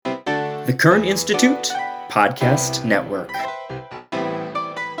The Kern Institute Podcast Network.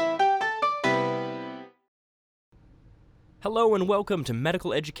 Hello and welcome to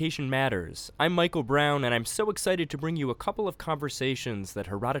Medical Education Matters. I'm Michael Brown, and I'm so excited to bring you a couple of conversations that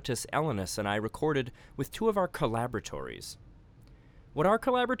Herodotus Elenis and I recorded with two of our collaboratories. What are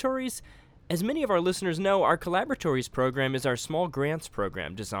collaboratories? As many of our listeners know, our Collaboratories program is our small grants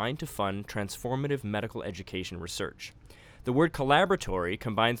program designed to fund transformative medical education research. The word collaboratory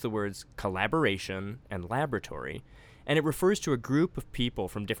combines the words collaboration and laboratory, and it refers to a group of people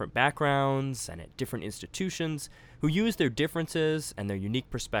from different backgrounds and at different institutions who use their differences and their unique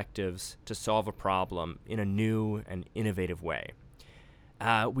perspectives to solve a problem in a new and innovative way.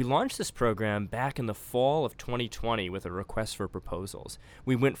 We launched this program back in the fall of 2020 with a request for proposals.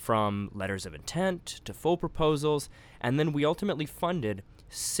 We went from letters of intent to full proposals, and then we ultimately funded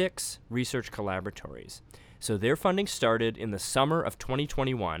 6 research collaboratories. So their funding started in the summer of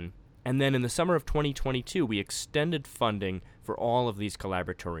 2021, and then in the summer of 2022, we extended funding for all of these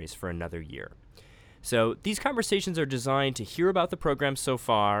collaboratories for another year. So these conversations are designed to hear about the program so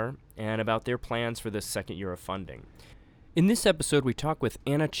far and about their plans for this second year of funding. In this episode, we talk with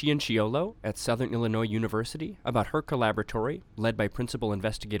Anna Cianciolo at Southern Illinois University about her collaboratory, led by Principal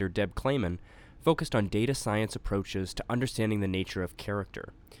Investigator Deb Clayman, focused on data science approaches to understanding the nature of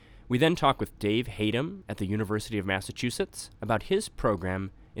character. We then talk with Dave Hayden at the University of Massachusetts about his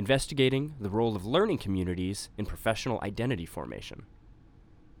program investigating the role of learning communities in professional identity formation.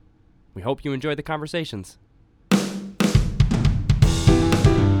 We hope you enjoy the conversations.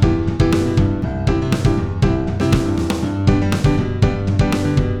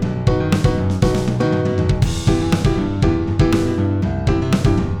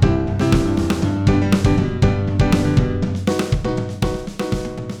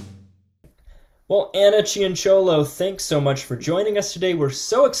 Well, Anna Cianciolo, thanks so much for joining us today. We're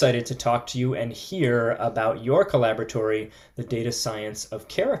so excited to talk to you and hear about your collaboratory, the data science of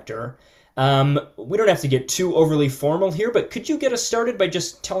character. We don't have to get too overly formal here, but could you get us started by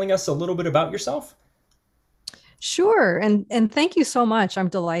just telling us a little bit about yourself? Sure. And thank you so much. I'm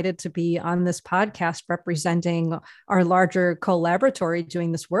delighted to be on this podcast representing our larger collaboratory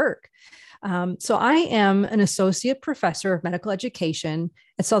doing this work. So I am an associate professor of medical education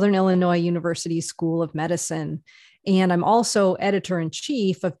at Southern Illinois University School of Medicine. And I'm also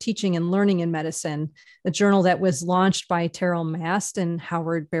editor-in-chief of Teaching and Learning in Medicine, a journal that was launched by Terrell Mast and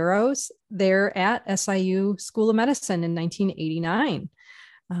Howard Barrows there at SIU School of Medicine in 1989.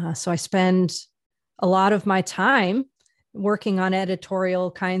 So I spend a lot of my time working on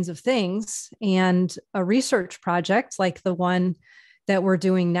editorial kinds of things, and a research project like the one that we're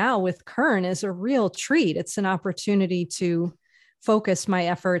doing now with Kern is a real treat. It's an opportunity to focus my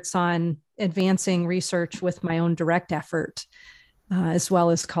efforts on advancing research with my own direct effort, as well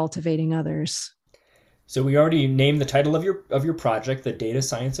as cultivating others. So we already named the title of your project, the Data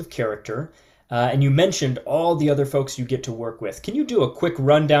Science of Character, and you mentioned all the other folks you get to work with. Can you do a quick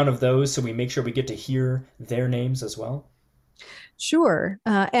rundown of those so we make sure we get to hear their names as well? Sure.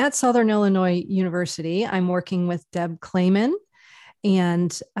 At Southern Illinois University, I'm working with Deb Clayman.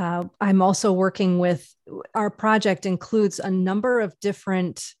 And I'm also working with, our project includes a number of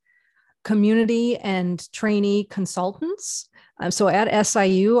different community and trainee consultants. So at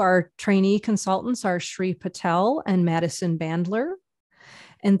SIU, our trainee consultants are Shri Patel and Madison Bandler.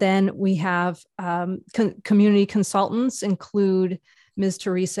 And then we have community consultants include Ms.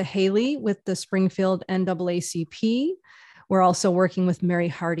 Teresa Haley with the Springfield NAACP. We're also working with Mary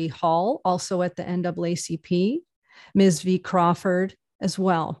Hardy Hall, also at the NAACP. Ms. V. Crawford as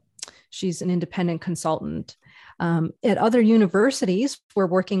well. She's an independent consultant. At other universities, we're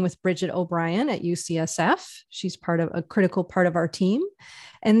working with Bridget O'Brien at UCSF. She's a critical part of our team.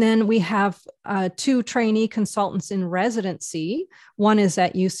 And then we have 2 trainee consultants in residency. One is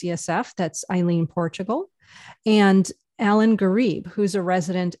at UCSF, that's Eileen Portugal, and Alan Garib, who's a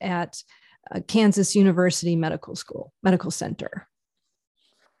resident at Kansas University Medical Center.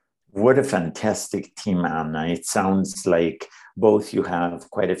 What a fantastic team, Anna. It sounds like both you have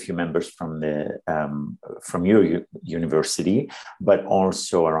quite a few members from your university, but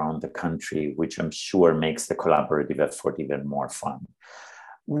also around the country, which I'm sure makes the collaborative effort even more fun.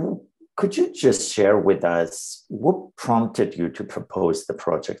 Could you just share with us what prompted you to propose the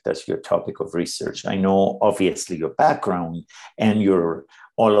project as your topic of research? I know obviously your background and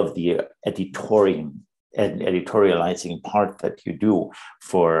all of the editorializing part that you do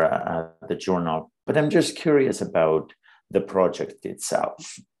for the journal, but I'm just curious about the project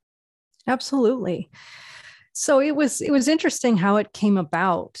itself. Absolutely. So it was interesting how it came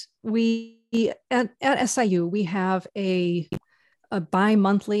about. We at SIU we have a a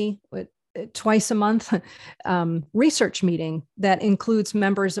bi-monthly, twice a month research meeting that includes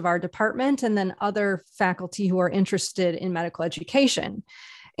members of our department and then other faculty who are interested in medical education.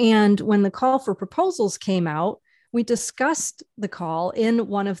 And when the call for proposals came out, we discussed the call in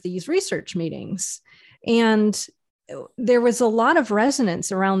one of these research meetings. And there was a lot of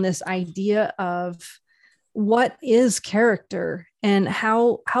resonance around this idea of what is character and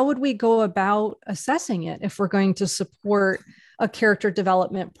how would we go about assessing it if we're going to support a character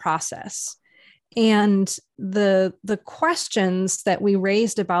development process. And the questions that we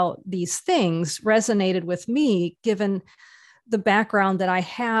raised about these things resonated with me, given the background that I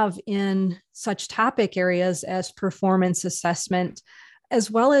have in such topic areas as performance assessment,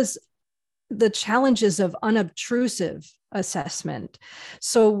 as well as the challenges of unobtrusive assessment.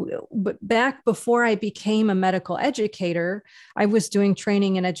 So back before I became a medical educator, I was doing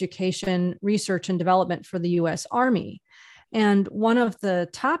training in education, research, and development for the US Army. And one of the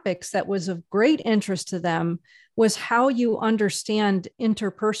topics that was of great interest to them was how you understand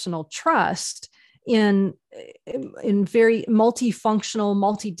interpersonal trust in very multifunctional,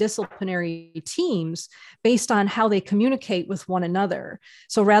 multidisciplinary teams based on how they communicate with one another.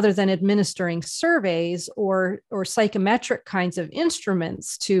 So rather than administering surveys or psychometric kinds of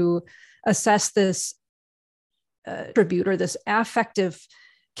instruments to assess this attribute or this affective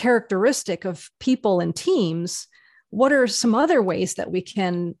characteristic of people and teams, what are some other ways that we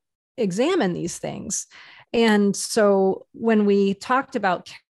can examine these things? And so when we talked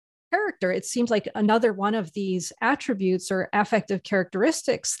about character, it seems like another one of these attributes or affective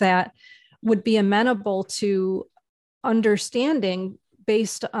characteristics that would be amenable to understanding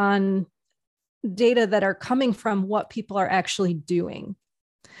based on data that are coming from what people are actually doing.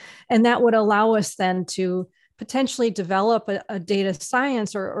 And that would allow us then to potentially develop a data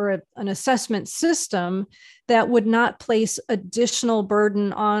science or an assessment system that would not place additional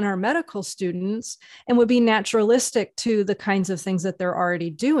burden on our medical students and would be naturalistic to the kinds of things that they're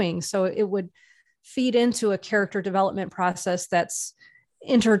already doing. So it would feed into a character development process that's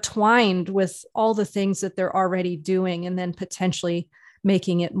intertwined with all the things that they're already doing, and then potentially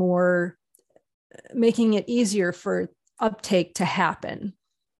making it easier for uptake to happen.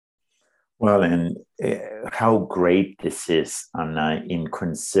 Well, and how great this is, Anna, in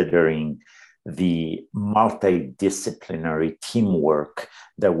considering the multidisciplinary teamwork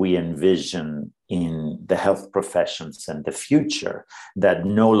that we envision in the health professions and the future, that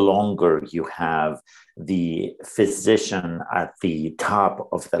no longer you have the physician at the top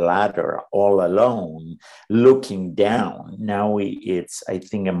of the ladder all alone looking down. Now it's, I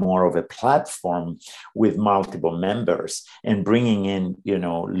think, a more of a platform with multiple members, and bringing in,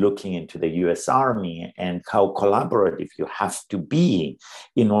 looking into the US Army and how collaborative you have to be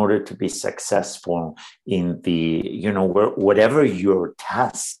in order to be successful in the, whatever your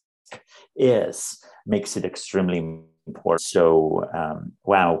task is, makes it extremely important. So,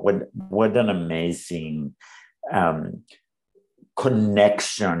 wow, what an amazing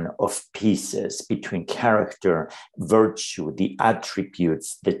connection of pieces between character, virtue, the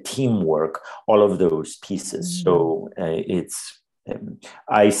attributes, the teamwork, all of those pieces. So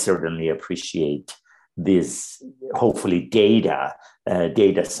I certainly appreciate this, hopefully data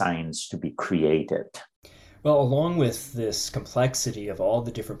science to be created. Well, along with this complexity of all the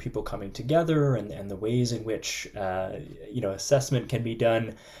different people coming together and the ways in which assessment can be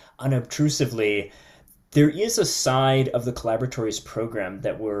done unobtrusively, there is a side of the Collaboratory's program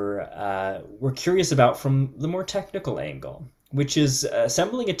that we're curious about from the more technical angle, which is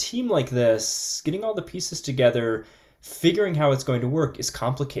assembling a team like this, getting all the pieces together. Figuring how it's going to work is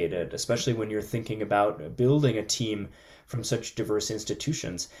complicated, especially when you're thinking about building a team from such diverse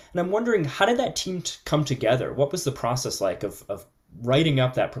institutions. And I'm wondering, how did that team come together? What was the process like of writing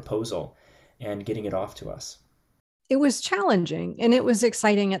up that proposal and getting it off to us? It was challenging and it was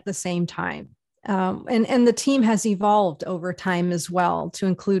exciting at the same time. And the team has evolved over time as well to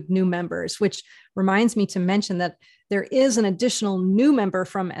include new members, which reminds me to mention that there is an additional new member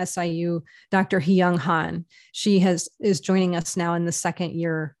from SIU, Dr. Hyung Han. She is joining us now in the second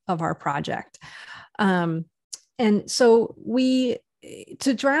year of our project. And so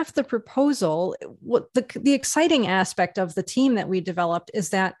to draft the proposal, what the exciting aspect of the team that we developed is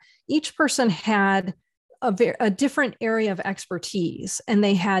that each person had a different area of expertise, and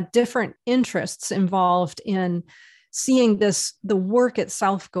they had different interests involved in seeing the work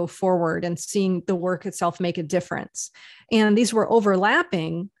itself go forward and seeing the work itself make a difference. And these were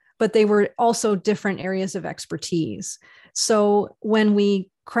overlapping, but they were also different areas of expertise. So when we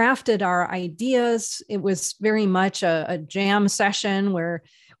crafted our ideas, it was very much a jam session where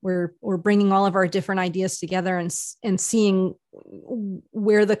we're bringing all of our different ideas together and seeing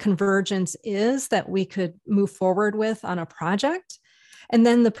where the convergence is that we could move forward with on a project. And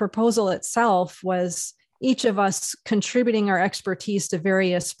then the proposal itself was each of us contributing our expertise to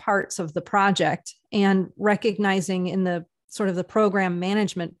various parts of the project and recognizing in the sort of the program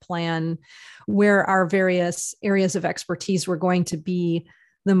management plan where our various areas of expertise were going to be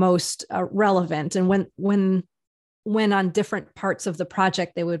the most relevant, and when on different parts of the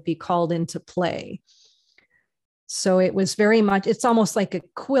project they would be called into play. So it was very much, it's almost like a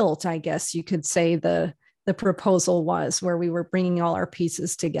quilt, I guess you could say the proposal was, where we were bringing all our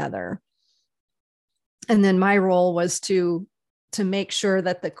pieces together. And then my role was to make sure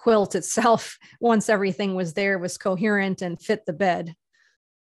that the quilt itself, once everything was there, was coherent and fit the bed.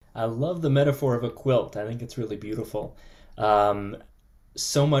 I love the metaphor of a quilt. I think it's really beautiful.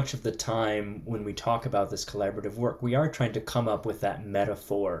 So much of the time when we talk about this collaborative work, we are trying to come up with that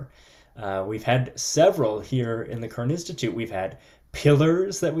metaphor. We've had several here in the Kern Institute. We've had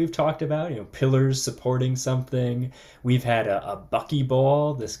pillars that we've talked about, pillars supporting something. We've had a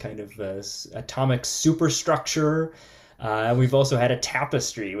buckyball, this kind of atomic superstructure. We've also had a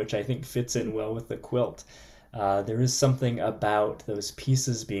tapestry, which I think fits in well with the quilt. There is something about those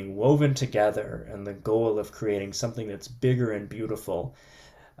pieces being woven together and the goal of creating something that's bigger and beautiful,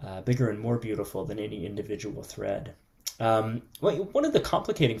 bigger and more beautiful than any individual thread. One of the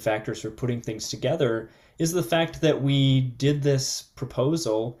complicating factors for putting things together is the fact that we did this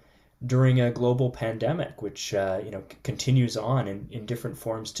proposal during a global pandemic, which continues on in different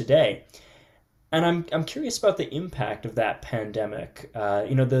forms today. And I'm curious about the impact of that pandemic.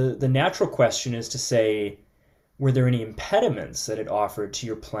 The natural question is to say, were there any impediments that it offered to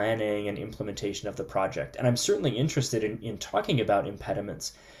your planning and implementation of the project? And I'm certainly interested in talking about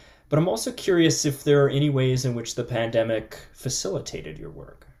impediments, but I'm also curious if there are any ways in which the pandemic facilitated your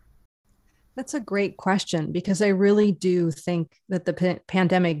work. That's a great question, because I really do think that the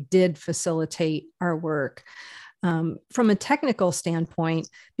pandemic did facilitate our work. From a technical standpoint,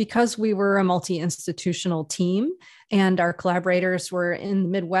 because we were a multi-institutional team and our collaborators were in the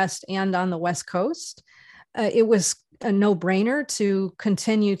Midwest and on the West Coast, it was a no-brainer to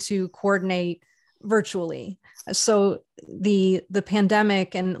continue to coordinate virtually. So the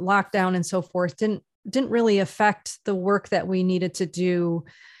pandemic and lockdown and so forth didn't really affect the work that we needed to do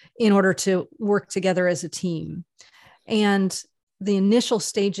in order to work together as a team. And the initial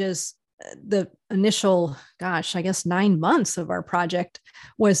stages, the initial, I guess 9 months of our project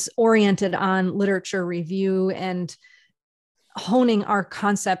was oriented on literature review and honing our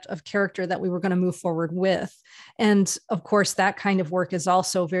concept of character that we were going to move forward with. And of course, that kind of work is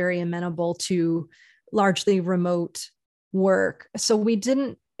also very amenable to largely remote work. So we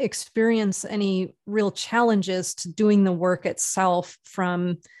didn't experience any real challenges to doing the work itself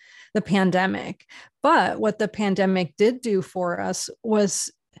from the pandemic. But what the pandemic did do for us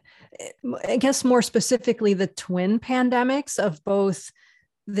was, I guess more specifically, the twin pandemics of both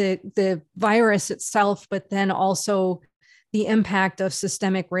the virus itself, but then also the impact of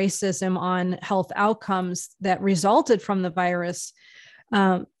systemic racism on health outcomes that resulted from the virus,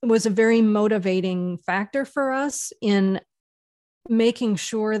 was a very motivating factor for us in making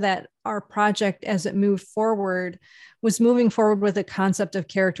sure that our project, as it moved forward, was moving forward with a concept of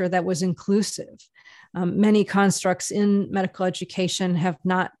character that was inclusive. Many constructs in medical education have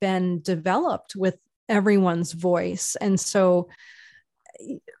not been developed with everyone's voice. And so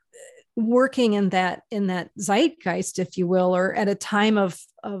working in that zeitgeist, if you will, or at a time of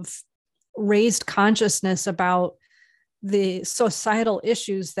raised consciousness about the societal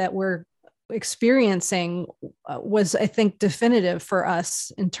issues that we're experiencing, was, I think, definitive for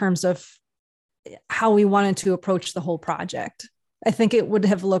us in terms of how we wanted to approach the whole project. I think it would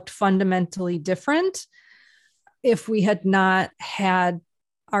have looked fundamentally different if we had not had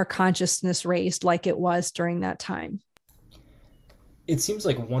our consciousness raised like it was during that time. It seems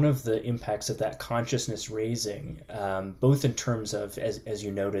like one of the impacts of that consciousness raising, both in terms of, as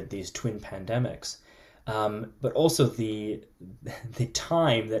you noted, these twin pandemics, but also the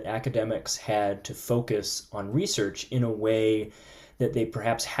time that academics had to focus on research in a way that they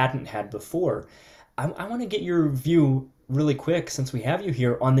perhaps hadn't had before. I want to get your view really quick, since we have you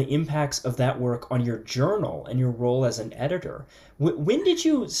here, on the impacts of that work on your journal and your role as an editor. When did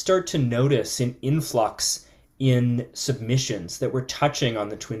you start to notice an influx in submissions that were touching on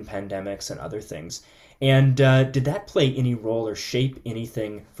the twin pandemics and other things? And did that play any role or shape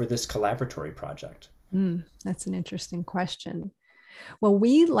anything for this collaboratory project? That's an interesting question. Well,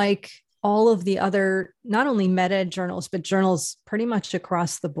 we, like all of the other, not only med ed journals, but journals pretty much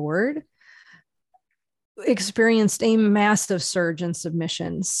across the board, experienced a massive surge in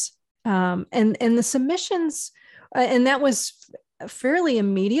submissions. And the submissions, and that was fairly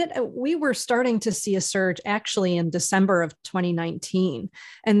immediate. We were starting to see a surge actually in December of 2019.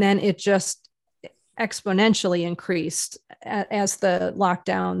 And then it just exponentially increased as the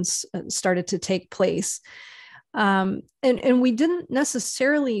lockdowns started to take place. And we didn't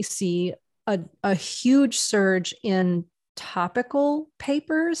necessarily see a huge surge in topical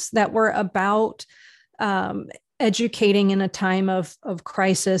papers that were about educating in a time of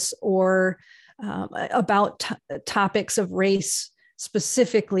crisis, or about topics of race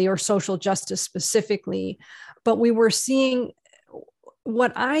specifically or social justice specifically. But we were seeing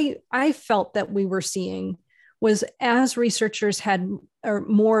what I felt that we were seeing was, as researchers had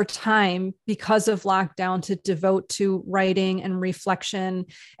more time because of lockdown to devote to writing and reflection,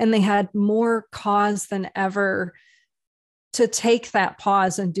 and they had more cause than ever to take that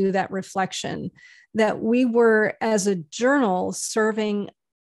pause and do that reflection, that we were, as a journal, serving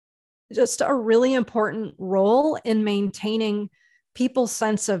just a really important role in maintaining people's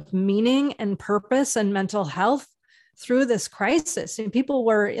sense of meaning and purpose and mental health through this crisis. And people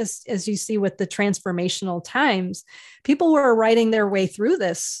were, as you see with the transformational times, people were writing their way through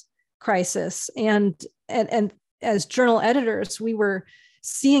this crisis. And as journal editors, we were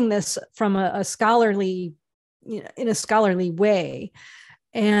seeing this from a scholarly, in a scholarly way.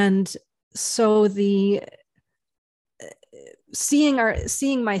 And so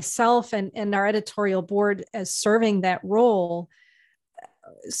seeing myself and our editorial board as serving that role,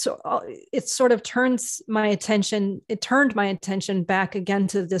 so it sort of turned my attention back again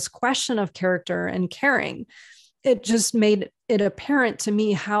to this question of character and caring. It just made it apparent to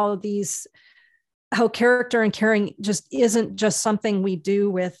me how character and caring just isn't just something we do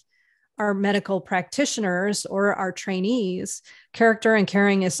with our medical practitioners or our trainees. Character and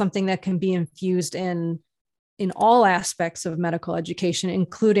caring is something that can be infused in all aspects of medical education,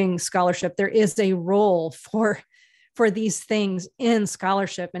 including scholarship. There is a role for these things in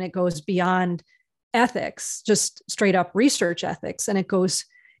scholarship, and it goes beyond ethics, just straight up research ethics. And it goes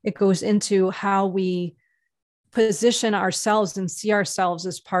into how we position ourselves and see ourselves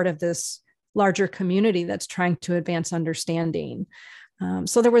as part of this larger community that's trying to advance understanding.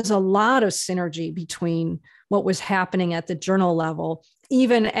 So there was a lot of synergy between what was happening at the journal level,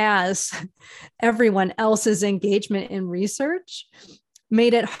 even as everyone else's engagement in research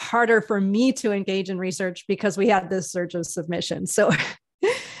made it harder for me to engage in research because we had this surge of submissions. So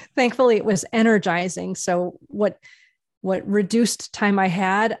thankfully it was energizing. So what reduced time I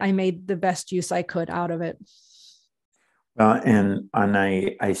had, I made the best use I could out of it. And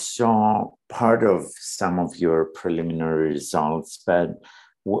I saw part of some of your preliminary results, but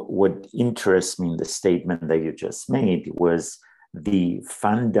what interests me in the statement that you just made was the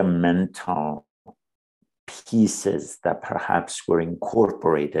fundamental pieces that perhaps were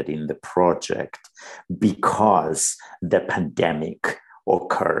incorporated in the project because the pandemic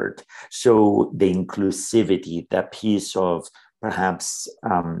occurred. So the inclusivity, that piece of perhaps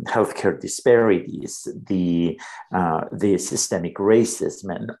healthcare disparities, the systemic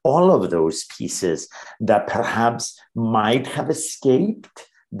racism, and all of those pieces that perhaps might have escaped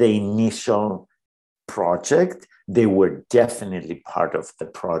the initial project, they were definitely part of the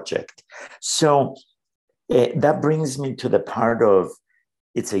project. So that brings me to the part of,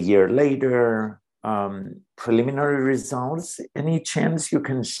 it's a year later, preliminary results. Any chance you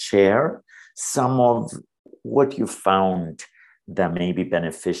can share some of what you found that may be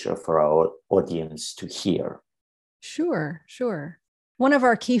beneficial for our audience to hear? Sure. One of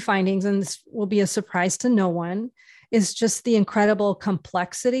our key findings, and this will be a surprise to no one, is just the incredible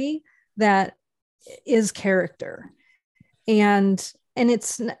complexity that is character. And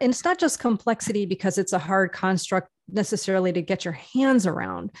it's not just complexity because it's a hard construct necessarily to get your hands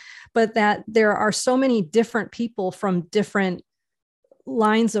around, but that there are so many different people from different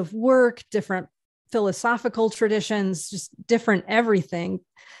lines of work, different philosophical traditions, just different everything,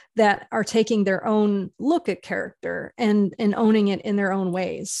 that are taking their own look at character and owning it in their own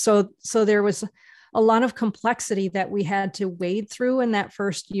ways. So there was a lot of complexity that we had to wade through in that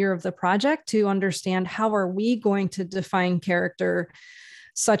first year of the project to understand how are we going to define character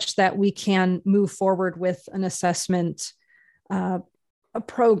such that we can move forward with an assessment a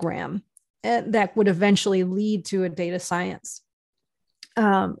program that would eventually lead to a data science.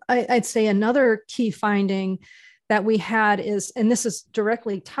 I'd say another key finding that we had is, and this is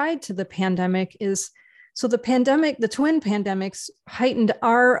directly tied to the pandemic, is so the twin pandemics heightened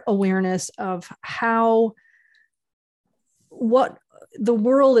our awareness of what the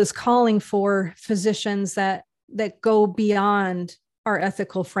world is calling for physicians that go beyond our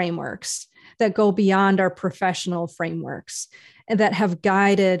ethical frameworks, that go beyond our professional frameworks and that have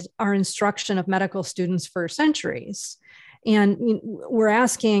guided our instruction of medical students for centuries. And we're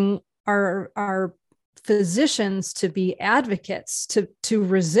asking our physicians to be advocates, to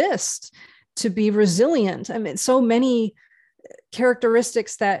resist, to be resilient. I mean, so many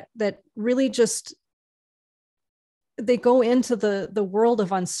characteristics that really just, they go into the world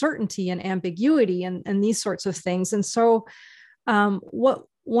of uncertainty and ambiguity and these sorts of things. And so what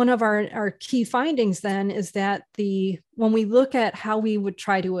one of our key findings then is that when we look at how we would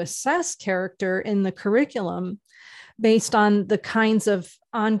try to assess character in the curriculum based on the kinds of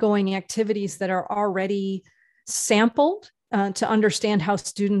ongoing activities that are already sampled to understand how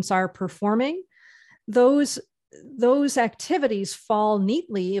students are performing, those activities fall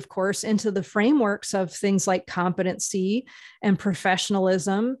neatly, of course, into the frameworks of things like competency and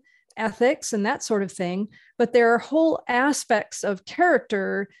professionalism, ethics, and that sort of thing. But there are whole aspects of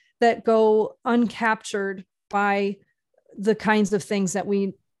character that go uncaptured by the kinds of things that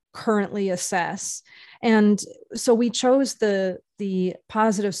we currently assess. And so we chose the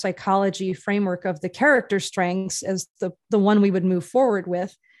positive psychology framework of the character strengths as the one we would move forward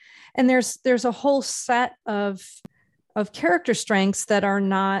with. And there's a whole set of character strengths that are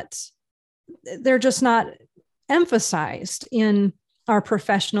not, they're just not emphasized in our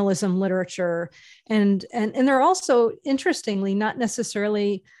professionalism literature. And they're also, interestingly, not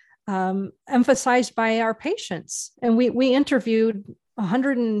necessarily emphasized by our patients. And we interviewed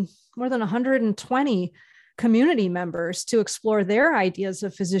more than 120 community members to explore their ideas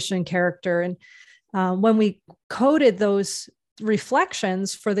of physician character. And when we coded those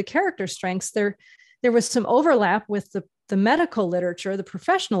reflections for the character strengths, there was some overlap with the medical literature, the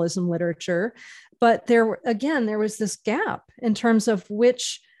professionalism literature, but there was this gap in terms of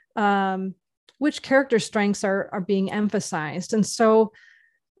which character strengths are being emphasized. And so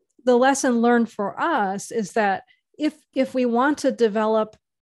the lesson learned for us is that if we want to develop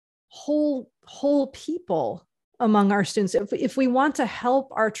whole people among our students, if we want to help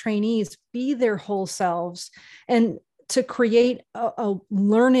our trainees be their whole selves and to create a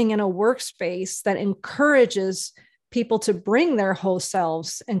learning and a workspace that encourages people to bring their whole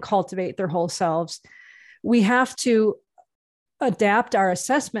selves and cultivate their whole selves, we have to adapt our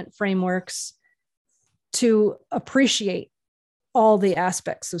assessment frameworks to appreciate all the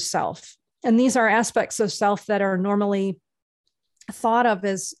aspects of self. And these are aspects of self that are normally thought of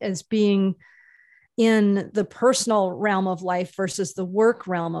as being in the personal realm of life versus the work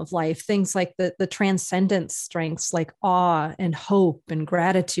realm of life. Things like the transcendence strengths like awe and hope and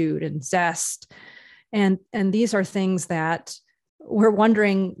gratitude and zest. And these are things that we're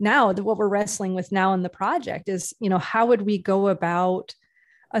wondering now, that what we're wrestling with now in the project is, how would we go about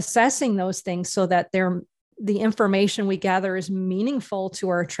assessing those things so that the information we gather is meaningful to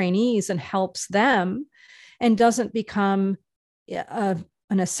our trainees and helps them and doesn't become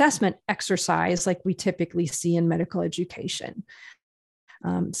an assessment exercise like we typically see in medical education.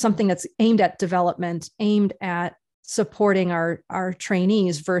 Something that's aimed at development, aimed at supporting our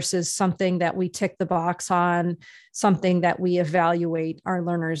trainees versus something that we tick the box on, something that we evaluate our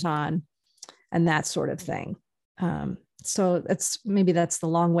learners on, and that sort of thing. So that's the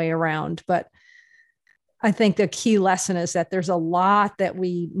long way around. But I think the key lesson is that there's a lot that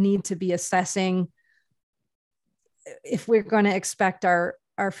we need to be assessing if we're going to expect our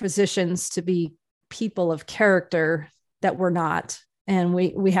physicians to be people of character that we're not. And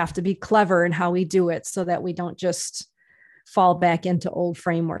we have to be clever in how we do it so that we don't just fall back into old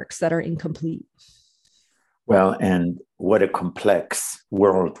frameworks that are incomplete. Well, and what a complex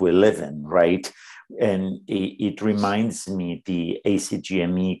world we live in, right? And it reminds me the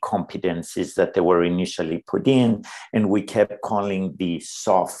ACGME competencies that they were initially put in, and we kept calling the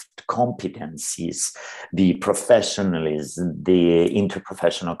soft competencies, the professionalism, the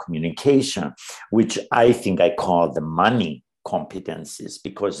interprofessional communication, which I think I call the money competencies,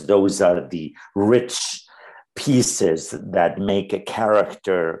 because those are the rich pieces that make a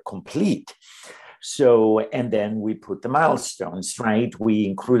character complete. So, and then we put the milestones, right? We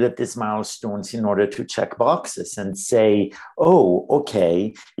included these milestones in order to check boxes and say, oh,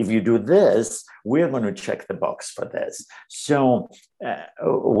 okay, if you do this, we're going to check the box for this. So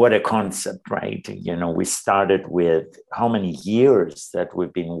what a concept, right? We started with how many years that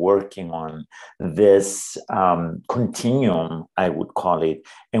we've been working on this continuum, I would call it,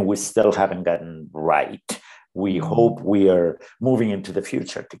 and we still haven't gotten right. We hope we are moving into the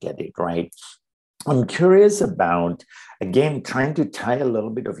future to get it right. I'm curious about, again, trying to tie a little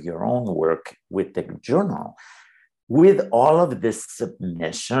bit of your own work with the journal. With all of this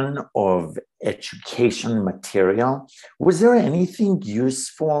submission of education material. Was there anything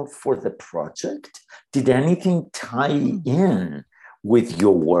useful for the project? Did anything tie in with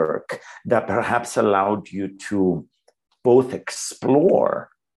your work that perhaps allowed you to both explore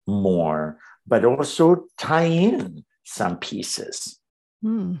more, but also tie in some pieces?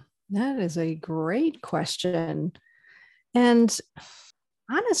 That is a great question. And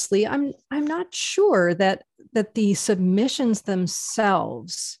honestly, I'm not sure that the submissions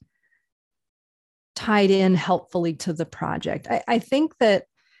themselves tied in helpfully to the project. I think that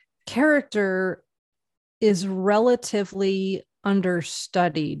character is relatively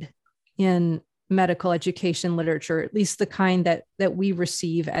understudied in medical education literature, at least the kind that we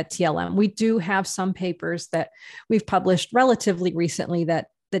receive at TLM. We do have some papers that we've published relatively recently that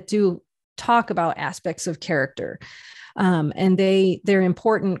do talk about aspects of character, and they're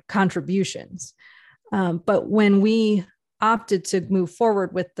important contributions. But when we opted to move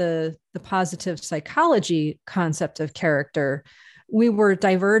forward with the positive psychology concept of character, we were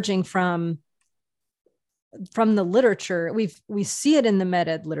diverging from the literature. We see it in the med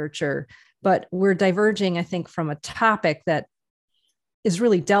ed literature, but we're diverging, I think, from a topic that is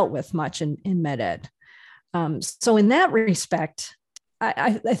really dealt with much in med ed. So in that respect,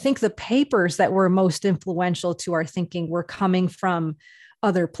 I think the papers that were most influential to our thinking were coming from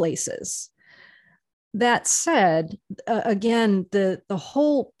other places. That said, again, the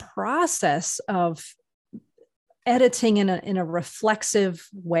whole process of editing in a reflexive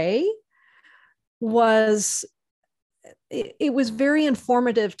way was very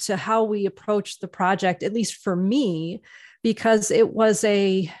informative to how we approached the project, at least for me, because it was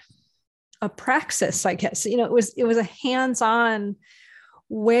a praxis, I guess. It was a hands-on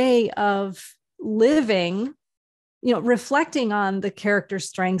way of living, reflecting on the character's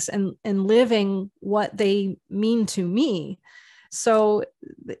strengths and living what they mean to me. So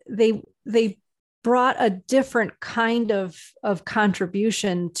they brought a different kind of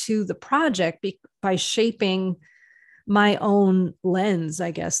contribution to the project by shaping my own lens,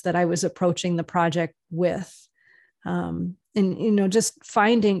 I guess, that I was approaching the project with. And, just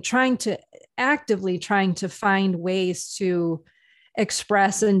actively trying to find ways to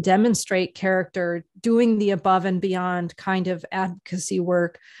express and demonstrate character, doing the above and beyond kind of advocacy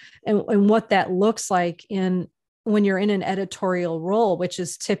work, and what that looks like when you're in an editorial role, which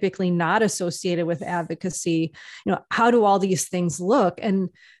is typically not associated with advocacy. How do all these things look, and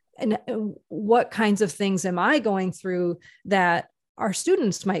what kinds of things am I going through that our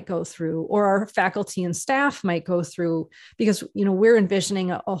students might go through, or our faculty and staff might go through, because we're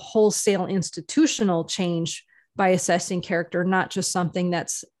envisioning a wholesale institutional change by assessing character, not just something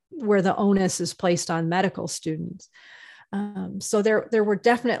that's where the onus is placed on medical students. So there were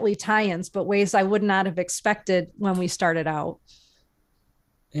definitely tie-ins, but ways I would not have expected when we started out.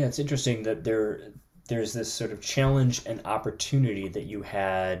 Yeah, it's interesting that there's this sort of challenge and opportunity that you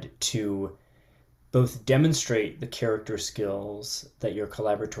had to both demonstrate the character skills that your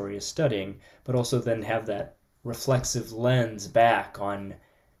collaboratory is studying, but also then have that reflexive lens back on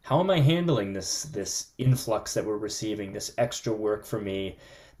how am I handling this influx that we're receiving, this extra work for me,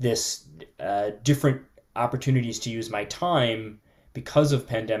 this different opportunities to use my time because of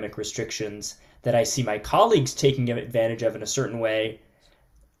pandemic restrictions that I see my colleagues taking advantage of in a certain way.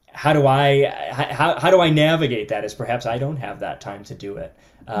 How do I navigate that, as perhaps I don't have that time to do it?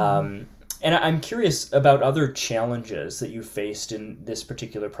 And I'm curious about other challenges that you faced in this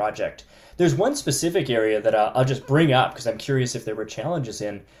particular project. There's one specific area that I'll just bring up because I'm curious if there were challenges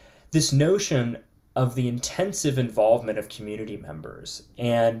in this notion of the intensive involvement of community members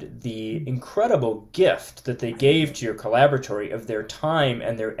and the incredible gift that they gave to your collaboratory of their time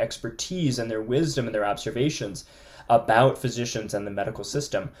and their expertise and their wisdom and their observations about physicians and the medical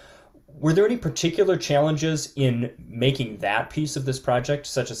system. Were there any particular challenges in making that piece of this project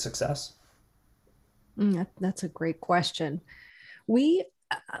such a success? That's a great question. We,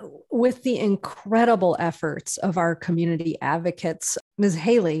 with the incredible efforts of our community advocates, Ms.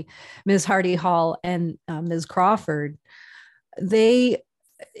 Haley, Ms. Hardy Hall, and Ms. Crawford, it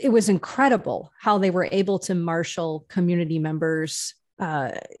was incredible how they were able to marshal community members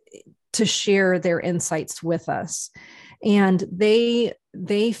to share their insights with us. And they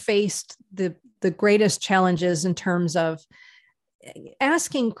faced the greatest challenges in terms of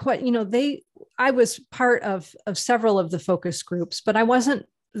asking I was part of several of the focus groups, but I wasn't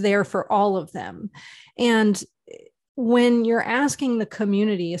there for all of them. And when you're asking the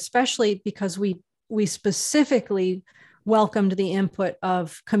community, especially because we specifically welcomed the input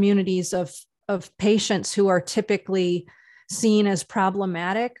of communities of patients who are typically seen as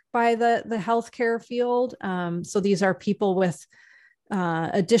problematic by the healthcare field. So these are people with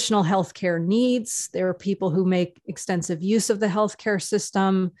additional healthcare needs. There are people who make extensive use of the healthcare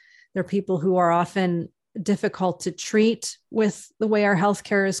system. There are people who are often difficult to treat with the way our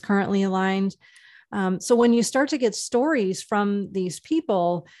healthcare is currently aligned. So when you start to get stories from these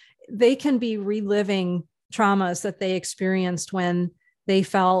people, they can be reliving traumas that they experienced when they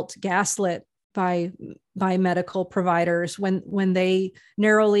felt gaslit by medical providers, when they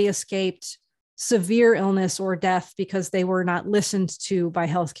narrowly escaped severe illness or death because they were not listened to by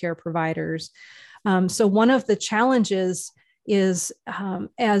healthcare providers. So one of the challenges is,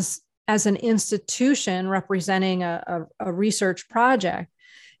 as an institution representing a research project,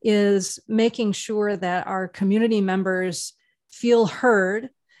 is making sure that our community members feel heard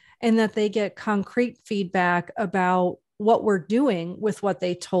and that they get concrete feedback about what we're doing with what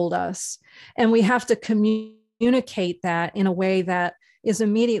they told us. And we have to communicate that in a way that is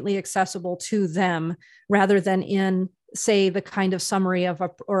immediately accessible to them, rather than in, say, the kind of summary of a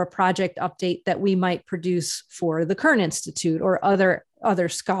project update that we might produce for the Kern Institute or other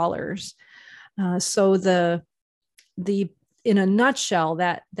scholars. So the in a nutshell,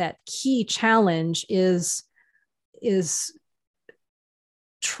 that key challenge is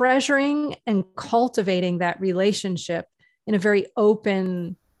treasuring and cultivating that relationship in a very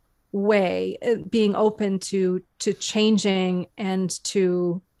open way, being open to changing and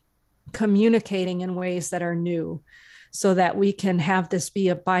to communicating in ways that are new, so that we can have this be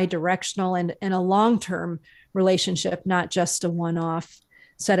a bi-directional and a long-term relationship, not just a one-off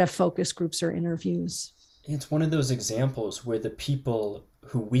set of focus groups or interviews. It's one of those examples where the people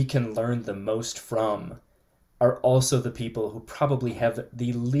who we can learn the most from are also the people who probably have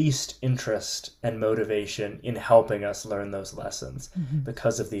the least interest and motivation in helping us learn those lessons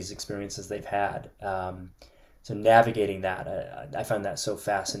because of these experiences they've had. So navigating that, I found that so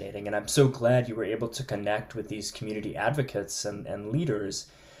fascinating. And I'm so glad you were able to connect with these community advocates and leaders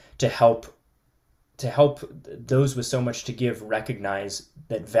to help those with so much to give recognize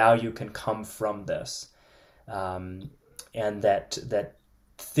that value can come from this, and that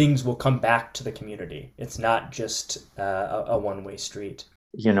things will come back to the community. It's not just a one-way street.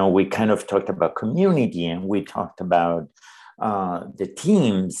 We kind of talked about community, and we talked about the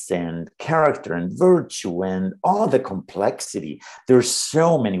teams and character and virtue and all the complexity. There's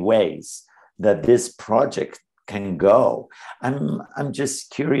so many ways that this project can go. I'm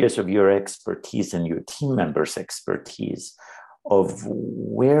just curious of your expertise and your team members' expertise of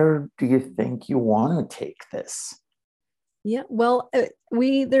where do you think you want to take this? Yeah, well,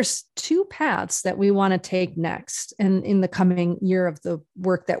 there's two paths that we want to take next and in the coming year of the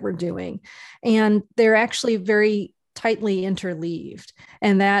work that we're doing. And they're actually very tightly interleaved.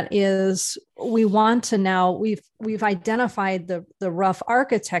 And that is, we want to now, we've identified the rough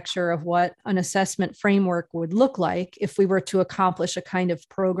architecture of what an assessment framework would look like if we were to accomplish a kind of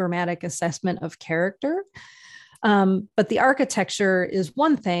programmatic assessment of character. But the architecture is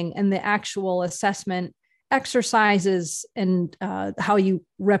one thing, and the actual assessment exercises and how you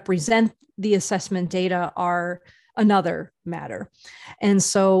represent the assessment data are another matter. And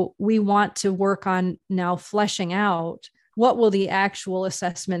so we want to work on now fleshing out what will the actual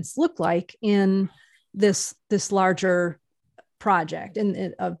assessments look like in this larger project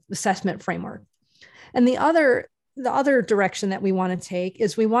and assessment framework. And the other direction that we want to take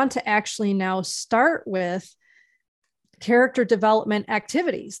is we want to actually now start with character development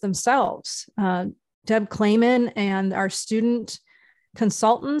activities themselves. Deb Clayman and our student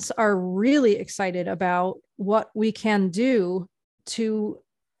consultants are really excited about what we can do to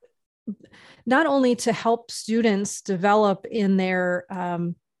not only to help students develop in their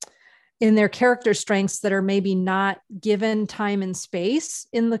character strengths that are maybe not given time and space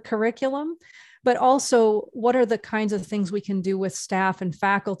in the curriculum, but also what are the kinds of things we can do with staff and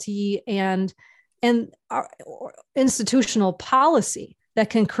faculty and our institutional policy that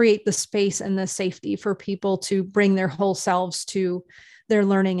can create the space and the safety for people to bring their whole selves to their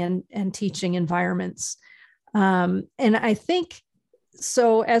learning and teaching environments. And I think,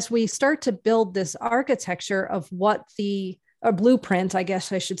 so as we start to build this architecture of what a blueprint, I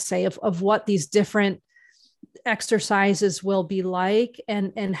guess I should say, of what these different exercises will be like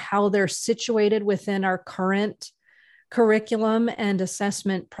and how they're situated within our current curriculum and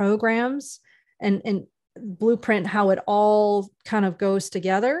assessment programs, and blueprint how it all kind of goes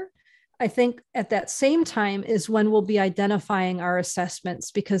together, I think at that same time is when we'll be identifying our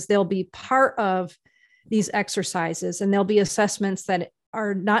assessments, because they'll be part of these exercises, and there'll be assessments that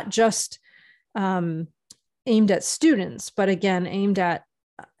are not just aimed at students, but again, aimed at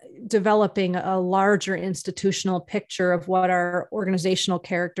developing a larger institutional picture of what our organizational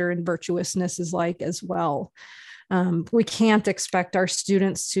character and virtuousness is like as well. We can't expect our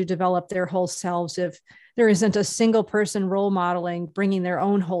students to develop their whole selves if there isn't a single person role modeling, bringing their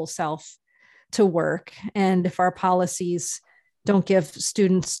own whole self to work. And if our policies don't give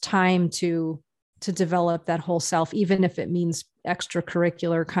students time to develop that whole self, even if it means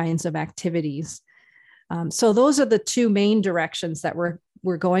extracurricular kinds of activities. So those are the two main directions that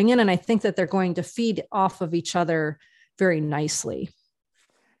we're going in, and I think that they're going to feed off of each other very nicely.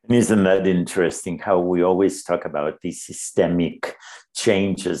 And isn't that interesting how we always talk about these systemic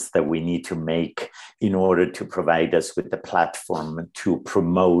changes that we need to make in order to provide us with the platform to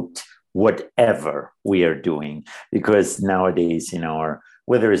promote whatever we are doing? Because nowadays, in our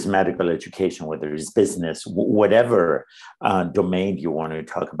whether it's medical education, whether it's business, whatever domain you want to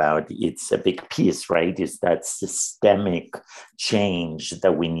talk about, it's a big piece, right? It's that systemic change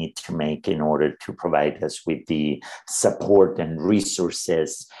that we need to make in order to provide us with the support and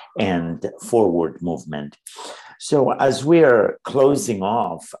resources and forward movement. So as we're closing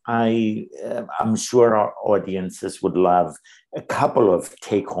off, I'm sure our audiences would love a couple of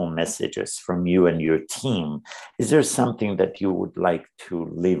take-home messages from you and your team. Is there something that you would like to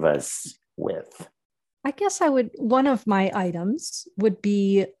leave us with? I guess one of my items would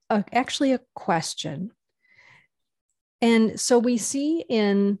be actually a question. And so we see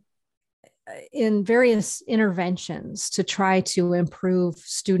in various interventions to try to improve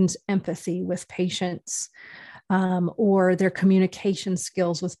students' empathy with patients, or their communication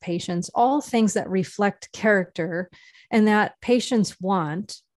skills with patients, all things that reflect character and that patients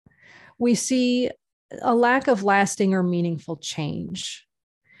want, we see a lack of lasting or meaningful change.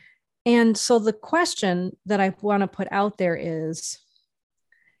 And so the question that I want to put out there is,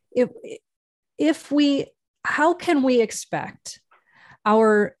 if we, how can we expect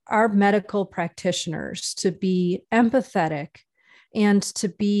our medical practitioners to be empathetic and to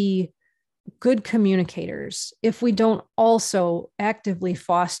be good communicators if we don't also actively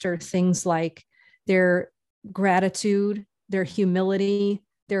foster things like their gratitude, their humility,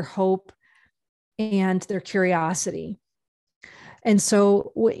 their hope, and their curiosity? And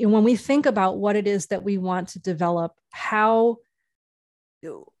so when we think about what it is that we want to develop,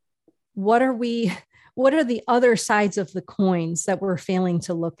 what are the other sides of the coins that we're failing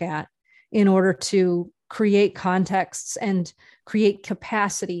to look at in order to create contexts and create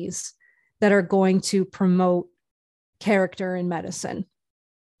capacities that are going to promote character in medicine?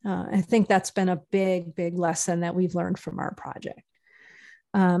 I think that's been a big, big lesson that we've learned from our project.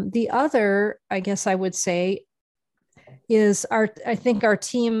 The other, I guess I would say, is I think our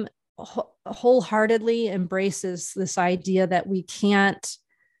team wholeheartedly embraces this idea that we can't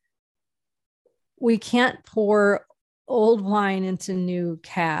pour old wine into new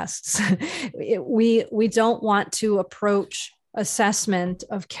casks. We don't want to approach assessment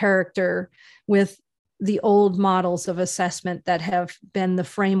of character with the old models of assessment that have been the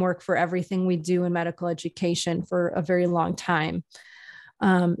framework for everything we do in medical education for a very long time.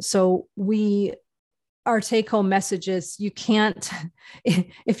 So our take-home message is, you can't,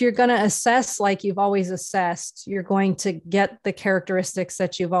 if you're going to assess like you've always assessed, you're going to get the characteristics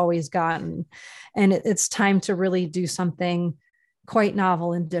that you've always gotten. And it's time to really do something quite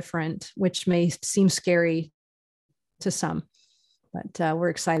novel and different, which may seem scary to some, but we're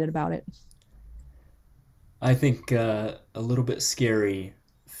excited about it. I think a little bit scary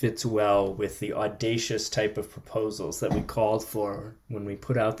fits well with the audacious type of proposals that we called for when we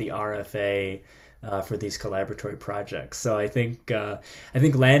put out the RFA for these collaboratory projects. So I think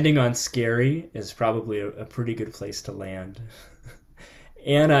landing on scary is probably a pretty good place to land.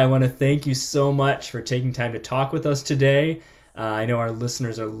 Anna, I want to thank you so much for taking time to talk with us today. I know our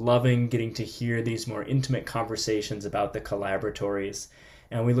listeners are loving getting to hear these more intimate conversations about the collaboratories.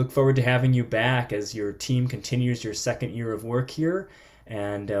 And we look forward to having you back as your team continues your second year of work here.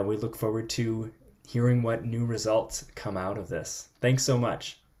 And we look forward to hearing what new results come out of this. Thanks so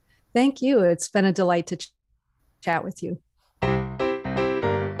much. Thank you. It's been a delight to chat with you.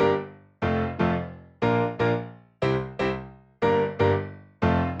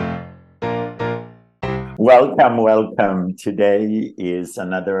 Welcome, welcome. Today is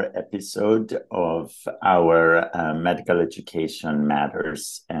another episode of our Medical Education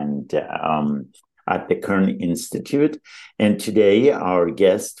Matters and at the Kern Institute. And today our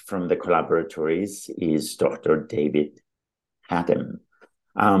guest from the Collaboratories is Dr. David Haddam.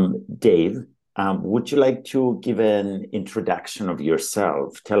 Dave, would you like to give an introduction of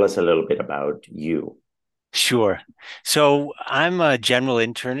yourself? Tell us a little bit about you. Sure. So I'm a general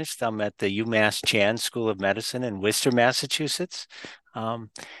internist. I'm at the UMass Chan School of Medicine in Worcester, Massachusetts. And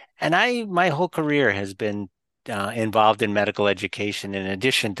my whole career has been involved in medical education in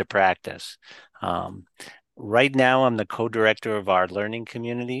addition to practice. Right now, I'm the co-director of our learning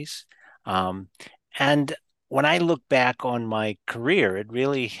communities. Um, and when I look back on my career, it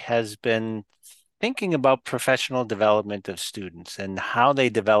really has been thinking about professional development of students and how they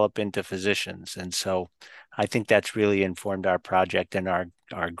develop into physicians. And so I think that's really informed our project and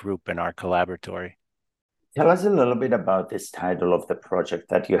our group and our collaboratory. Tell us a little bit about this title of the project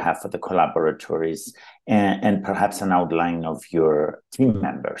that you have for the collaboratories and perhaps an outline of your team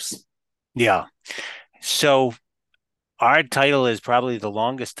members. Yeah. So our title is probably the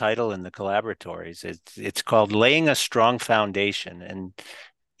longest title in the collaboratories. It's called Laying a Strong Foundation, and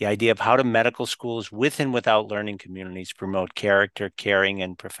the idea of how do medical schools with and without learning communities promote character, caring,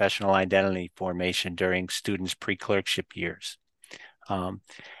 and professional identity formation during students' pre-clerkship years. Um,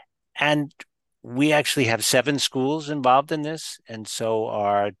 and we actually have 7 schools involved in this. And so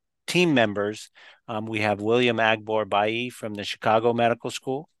our team members, we have William Agbor Bai from the Chicago Medical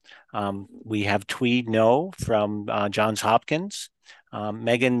School. We have Tweed No from Johns Hopkins,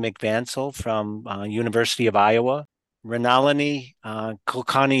 Megan McVansel from University of Iowa, Renalini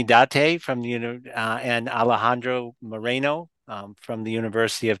Kulkani Date from the and Alejandro Moreno from the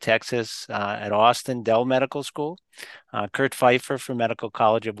University of Texas at Austin Dell Medical School. Kurt Pfeiffer from Medical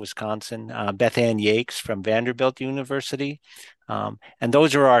College of Wisconsin, Beth Ann Yakes from Vanderbilt University. And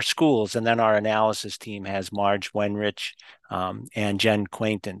those are our schools. And then our analysis team has Marge Wenrich and Jen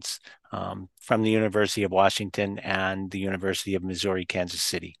Quaintance from the University of Washington and the University of Missouri, Kansas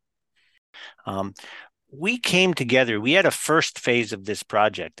City. We came together, we had a first phase of this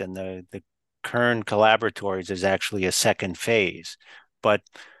project, and the Kern Collaboratories is actually a second phase. But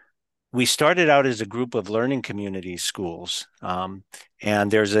we started out as a group of learning communities schools.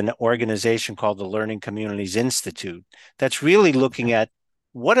 And there's an organization called the Learning Communities Institute that's really looking at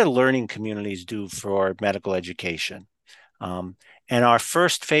what do learning communities do for medical education. And our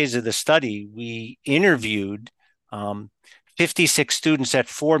first phase of the study, we interviewed 56 students at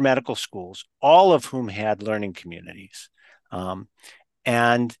 4 medical schools, all of whom had learning communities.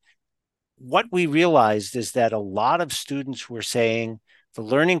 And what we realized is that a lot of students were saying, the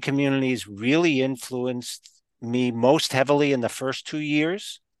learning communities really influenced me most heavily in the first 2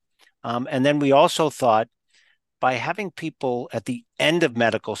 years. And then we also thought by having people at the end of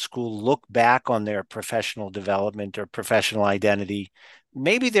medical school look back on their professional development or professional identity,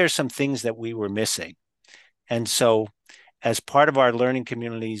 maybe there's some things that we were missing. And so as part of our learning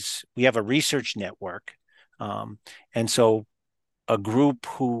communities, we have a research network. And so a group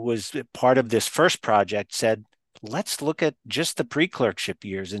who was part of this first project said, let's look at just the pre-clerkship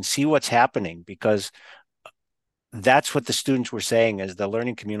years and see what's happening, because that's what the students were saying, is the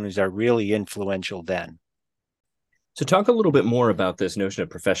learning communities are really influential then. So talk a little bit more about this notion of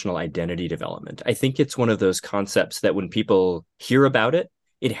professional identity development. I think it's one of those concepts that when people hear about it,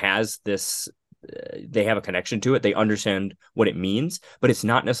 it has this, they have a connection to it. They understand what it means, but it's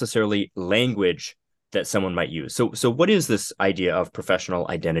not necessarily language that someone might use. So what is this idea of professional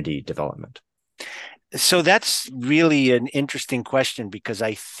identity development? So that's really an interesting question, because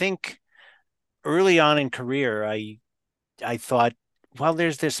I think early on in career, I thought, well,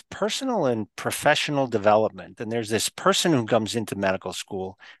 there's this personal and professional development, and there's this person who comes into medical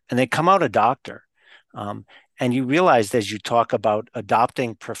school and they come out a doctor. And you realize as you talk about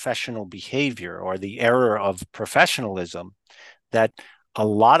adopting professional behavior or the error of professionalism, that a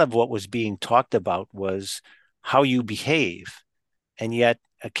lot of what was being talked about was how you behave. And yet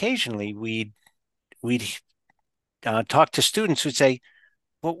occasionally we'd talk to students who'd say,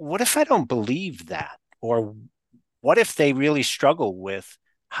 well, what if I don't believe that? Or what if they really struggle with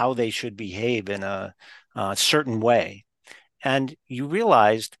how they should behave in a certain way? And you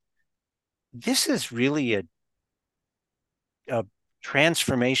realized this is really a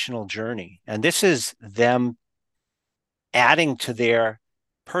transformational journey. And this is them adding to their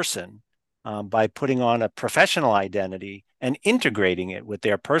person by putting on a professional identity and integrating it with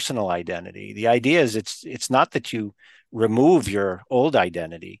their personal identity. The idea is it's not that you remove your old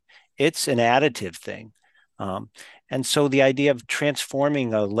identity, it's an additive thing. And so the idea of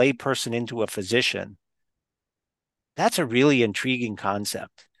transforming a layperson into a physician, that's a really intriguing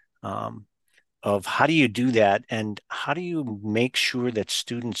concept of how do you do that, and how do you make sure that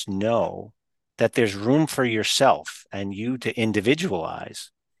students know that there's room for yourself and you to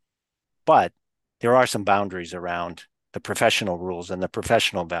individualize, but there are some boundaries around the professional rules and the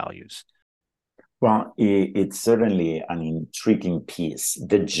professional values. Well, it's certainly an intriguing piece,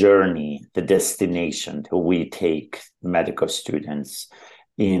 the journey, the destination that we take medical students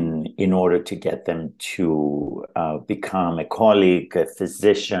in order to get them to become a colleague, a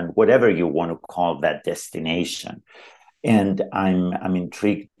physician, whatever you want to call that destination. And I'm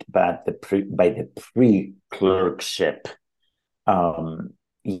intrigued by the pre-clerkship um,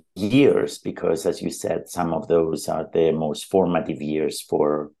 years, because, as you said, some of those are the most formative years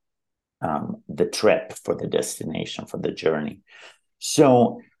for the trip, for the destination, for the journey.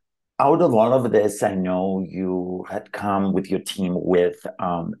 So, out of all of this, I know you had come with your team with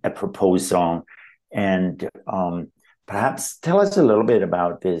a proposal, and perhaps tell us a little bit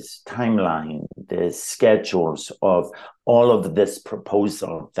about this timeline, the schedules of all of this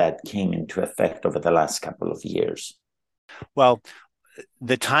proposal that came into effect over the last couple of years. Well,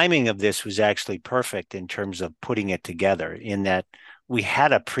 the timing of this was actually perfect in terms of putting it together, in that we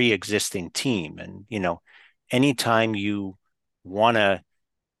had a pre-existing team. And, anytime you want to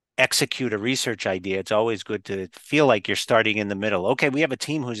execute a research idea, it's always good to feel like you're starting in the middle. Okay, we have a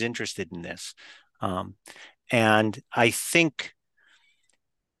team who's interested in this. And I think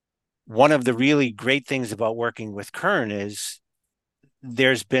one of the really great things about working with Kern is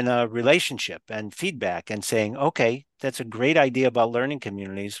there's been a relationship and feedback and saying, okay, that's a great idea about learning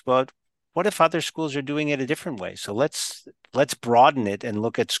communities, but what if other schools are doing it a different way? So let's broaden it and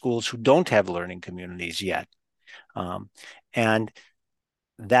look at schools who don't have learning communities yet. And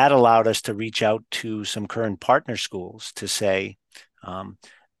that allowed us to reach out to some current partner schools to say,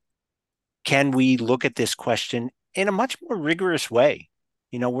 can we look at this question in a much more rigorous way?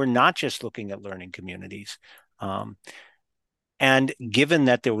 We're not just looking at learning communities. And given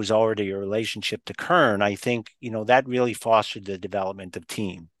that there was already a relationship to Kern, I think, that really fostered the development of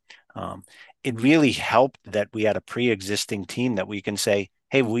team. It really helped that we had a pre-existing team that we can say,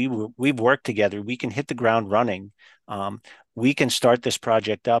 hey, we've worked together. We can hit the ground running. We can start this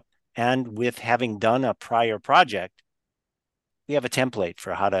project up. And with having done a prior project, we have a template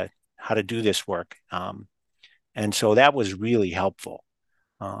for how to do this work. And so that was really helpful.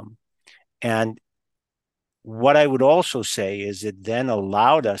 And what I would also say is it then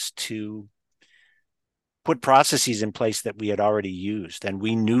allowed us to put processes in place that we had already used, and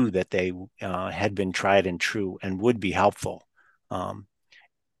we knew that they had been tried and true and would be helpful.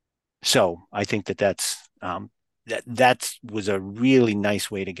 So I think that was a really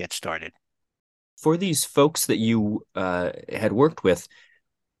nice way to get started. For these folks that you had worked with,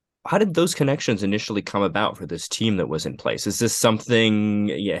 how did those connections initially come about for this team that was in place? Is this something,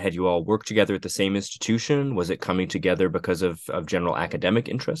 had you all worked together at the same institution? Was it coming together because of general academic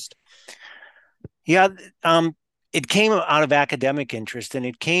interest? Yeah, it came out of academic interest, and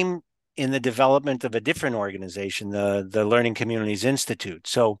it came in the development of a different organization, the Learning Communities Institute.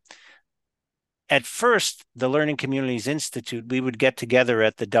 So at first, the Learning Communities Institute, we would get together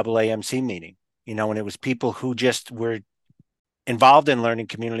at the AAMC meeting, and it was people who just were involved in learning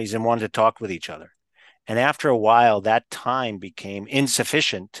communities and wanted to talk with each other. And after a while, that time became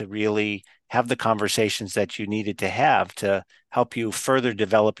insufficient to really have the conversations that you needed to have to help you further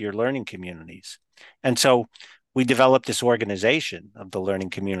develop your learning communities. And so we developed this organization of the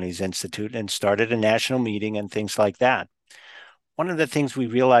Learning Communities Institute and started a national meeting and things like that. One of the things we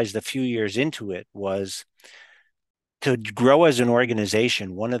realized a few years into it was to grow as an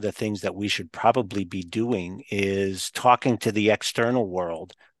organization, one of the things that we should probably be doing is talking to the external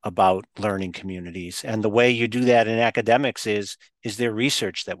world about learning communities. And the way you do that in academics is there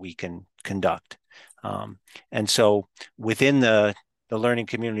research that we can conduct. And so within the Learning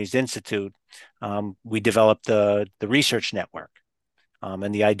Communities Institute, we developed the research network.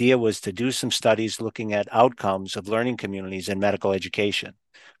 And the idea was to do some studies looking at outcomes of learning communities in medical education.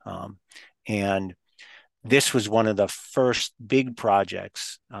 And this was one of the first big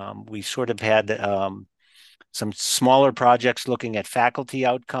projects. We sort of had some smaller projects looking at faculty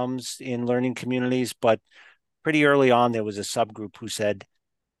outcomes in learning communities, but pretty early on, there was a subgroup who said,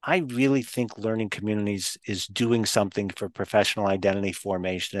 I really think learning communities is doing something for professional identity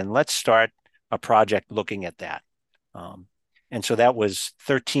formation, and let's start a project looking at that. And so that was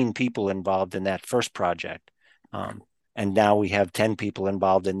 13 people involved in that first project. And now we have 10 people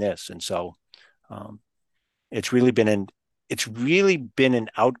involved in this. And so it's really been an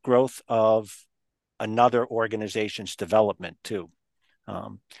outgrowth of another organization's development too.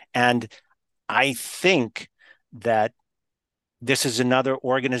 And I think that this is another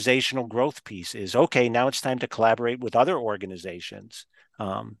organizational growth piece is, okay, now it's time to collaborate with other organizations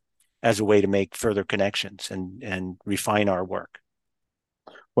as a way to make further connections and refine our work.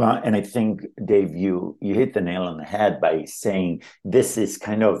 Well, and I think, Dave, you hit the nail on the head by saying this is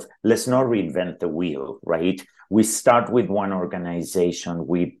kind of, let's not reinvent the wheel, right? We start with one organization.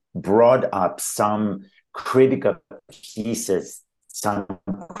 We brought up some critical pieces, some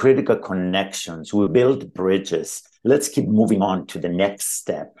critical connections. We build bridges. Let's keep moving on to the next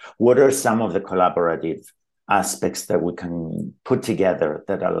step. What are some of the collaborative aspects that we can put together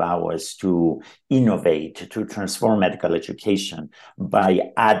that allow us to innovate, to transform medical education by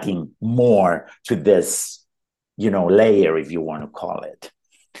adding more to this, layer, if you want to call it.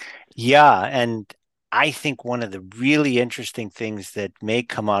 Yeah, and I think one of the really interesting things that may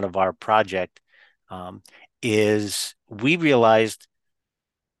come out of our project um, is we realized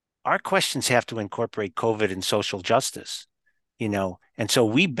our questions have to incorporate COVID and social justice, and so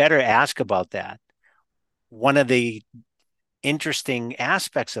we better ask about that. One of the interesting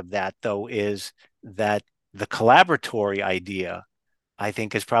aspects of that, though, is that the collaboratory idea, I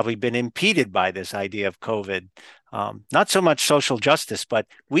think, has probably been impeded by this idea of COVID. Not so much social justice, but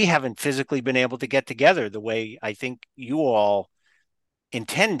we haven't physically been able to get together the way I think you all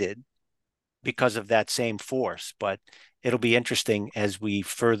intended because of that same force. But it'll be interesting as we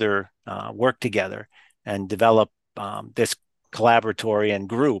further work together and develop this collaboratory and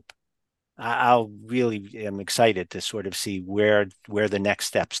group. I'll really am excited to sort of see where the next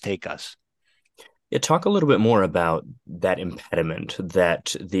steps take us. Yeah, talk a little bit more about that impediment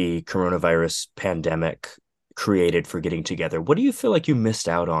that the coronavirus pandemic created for getting together. What do you feel like you missed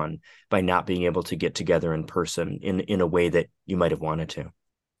out on by not being able to get together in person in a way that you might have wanted to?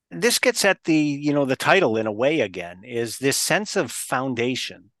 This gets at the title in a way again, is this sense of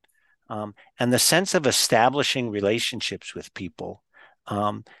foundation, and the sense of establishing relationships with people.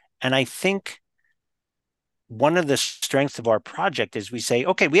 And I think one of the strengths of our project is we say,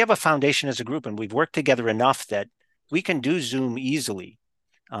 okay, we have a foundation as a group and we've worked together enough that we can do Zoom easily.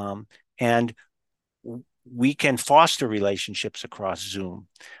 And we can foster relationships across Zoom.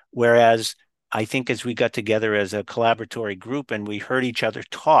 Whereas I think as we got together as a collaboratory group and we heard each other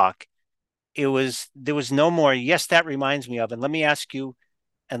talk, there was no more, yes, that reminds me of, and let me ask you,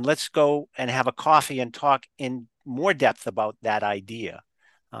 and let's go and have a coffee and talk in more depth about that idea.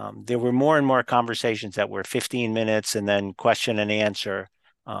 There were more and more conversations that were 15 minutes and then question and answer.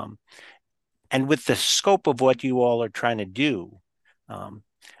 Um, and with the scope of what you all are trying to do, um,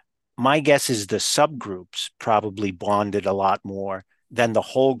 my guess is the subgroups probably bonded a lot more than the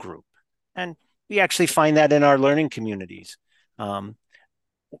whole group. And we actually find that in our learning communities. Um,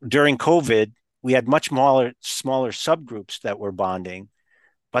 During COVID, we had much smaller subgroups that were bonding,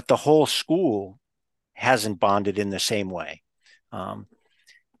 but the whole school hasn't bonded in the same way. Um,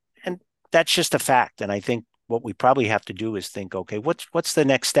 and that's just a fact. And I think what we probably have to do is think, okay, what's the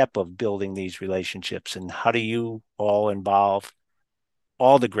next step of building these relationships, and how do you all involve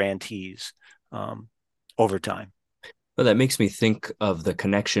all the grantees um, over time? Well, that makes me think of the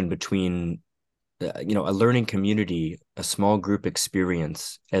connection between a learning community, a small group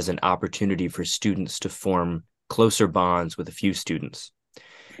experience as an opportunity for students to form closer bonds with a few students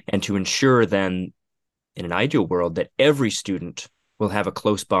and to ensure then in an ideal world that every student will have a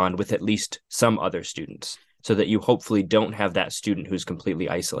close bond with at least some other students so that you hopefully don't have that student who's completely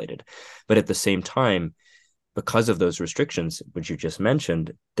isolated. But at the same time, because of those restrictions, which you just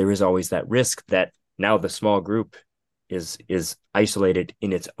mentioned, there is always that risk that now the small group is isolated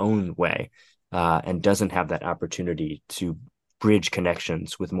in its own way and doesn't have that opportunity to bridge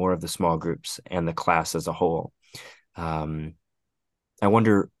connections with more of the small groups and the class as a whole. I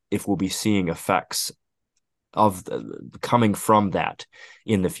wonder if we'll be seeing effects of coming from that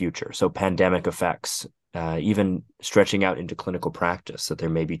in the future. So pandemic effects, even stretching out into clinical practice, that there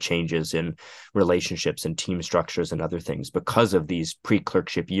may be changes in relationships and team structures and other things because of these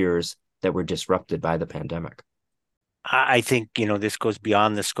pre-clerkship years that were disrupted by the pandemic. I think, this goes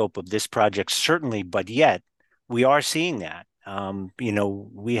beyond the scope of this project, certainly, but yet we are seeing that.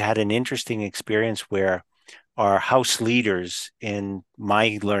 We had an interesting experience where our house leaders in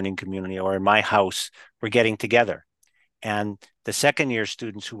my learning community or in my house were getting together. And the second year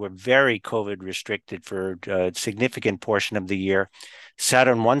students who were very COVID restricted for a significant portion of the year sat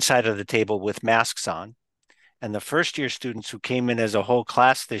on one side of the table with masks on. And the first year students who came in as a whole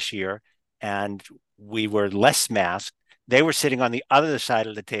class this year and we were less masked, they were sitting on the other side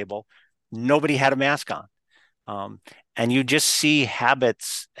of the table. Nobody had a mask on. And you just see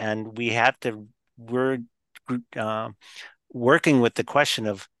habits, and we're working with the question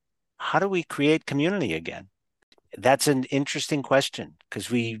of how do we create community again? That's an interesting question because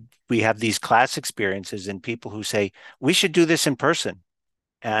we have these class experiences and people who say we should do this in person,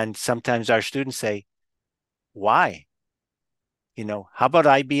 and sometimes our students say, why? How about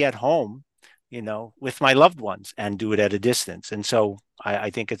I be at home, with my loved ones and do it at a distance? And so I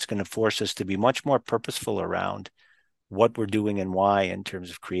think it's going to force us to be much more purposeful around what we're doing and why in terms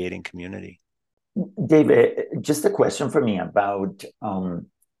of creating community. David, just a question for me about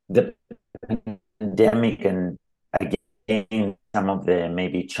the pandemic and again some of the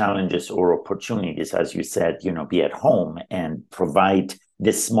maybe challenges or opportunities, as you said, be at home and provide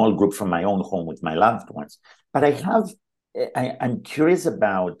this small group from my own home with my loved ones. But I'm curious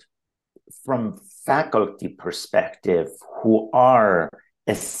about, from faculty perspective, who are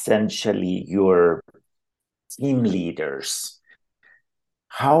essentially your team leaders,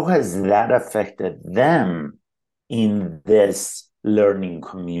 how has that affected them in this learning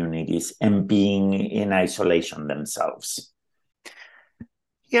communities and being in isolation themselves?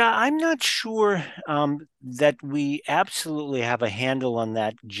 Yeah, I'm not sure that we absolutely have a handle on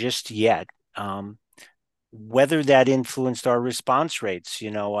that just yet. Whether that influenced our response rates,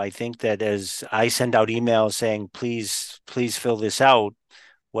 I think that as I send out emails saying, please fill this out,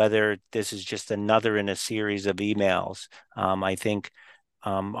 whether this is just another in a series of emails, I think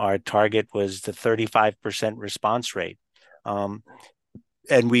our target was the 35% response rate.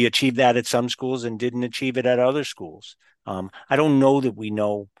 And we achieved that at some schools and didn't achieve it at other schools. I don't know that we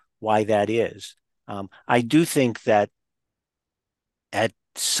know why that is. I do think that at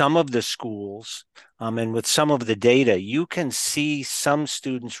some of the schools and with some of the data, you can see some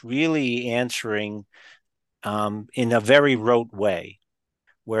students really answering in a very rote way,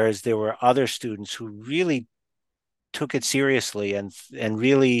 whereas there were other students who really took it seriously and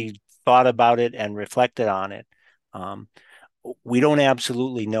really thought about it and reflected on it. We don't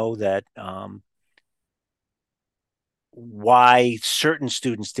absolutely know that why certain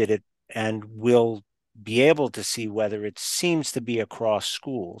students did it, and we'll be able to see whether it seems to be across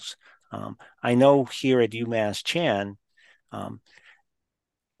schools. I know here at UMass Chan, um,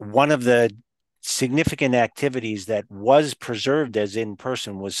 one of the significant activities that was preserved as in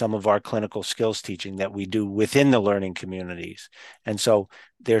person was some of our clinical skills teaching that we do within the learning communities. And so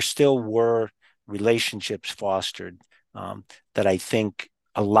there still were relationships fostered that I think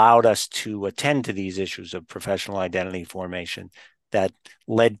allowed us to attend to these issues of professional identity formation that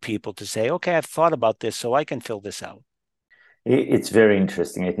led people to say, okay, I've thought about this, so I can fill this out. It's very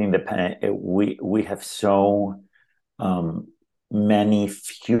interesting. I think we have so um, many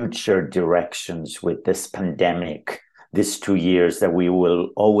future directions with this pandemic, these 2 years, that we will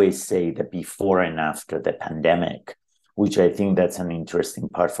always say the before and after the pandemic, which I think that's an interesting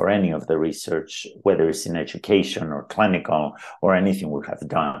part for any of the research, whether it's in education or clinical or anything we have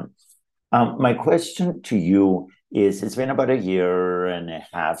done. My question to you is, it's been about a year and a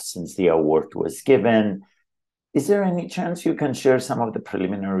half since the award was given. Is there any chance you can share some of the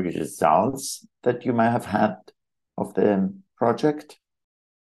preliminary results that you might have had of the project?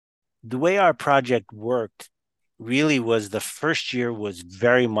 The way our project worked really was the first year was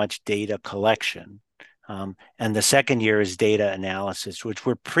very much data collection. And the second year is data analysis, which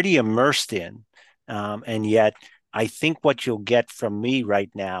we're pretty immersed in. And yet, I think what you'll get from me right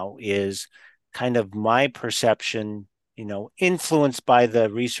now is kind of my perception, influenced by the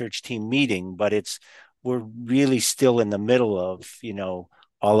research team meeting, but we're really still in the middle of,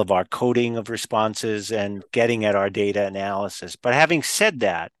 all of our coding of responses and getting at our data analysis. But having said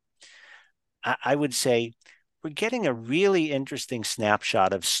that, I would say we're getting a really interesting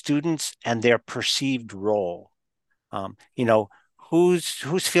snapshot of students and their perceived role. Um, you know, who's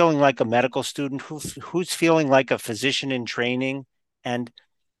feeling like a medical student, who's feeling like a physician in training, and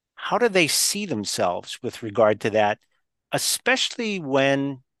how do they see themselves with regard to that, especially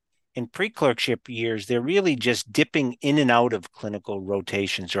when in pre-clerkship years they're really just dipping in and out of clinical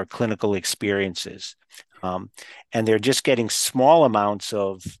rotations or clinical experiences, um, and they're just getting small amounts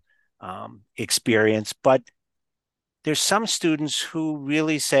of experience. But there's some students who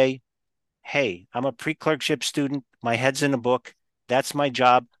really say, hey, I'm a pre-clerkship student, my head's in a book, that's my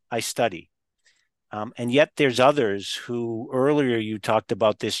job, I study. And yet there's others who earlier you talked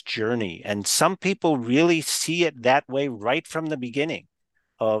about this journey, and some people really see it that way right from the beginning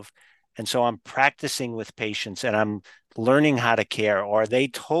of, and so I'm practicing with patients and I'm learning how to care, or they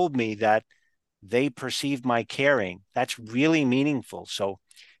told me that they perceive my caring. That's really meaningful. So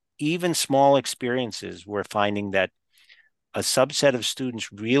even small experiences, we're finding that a subset of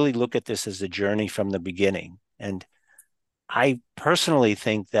students really look at this as a journey from the beginning. And I personally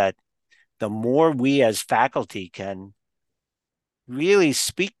think that the more we as faculty can really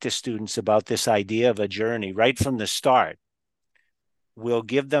speak to students about this idea of a journey right from the start, we'll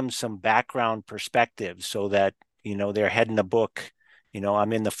give them some background perspective so that, their head in the book,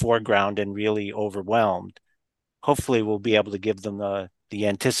 I'm in the foreground and really overwhelmed. Hopefully we'll be able to give them the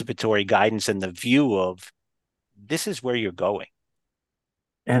anticipatory guidance and the view of this is where you're going.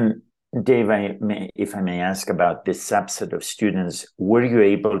 And Dave, if I may ask about this subset of students, were you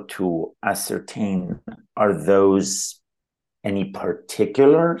able to ascertain, are those any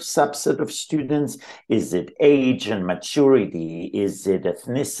particular subset of students? Is it age and maturity? Is it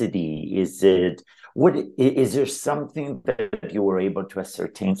ethnicity? Is there something that you were able to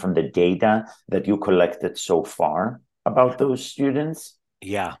ascertain from the data that you collected so far about those students?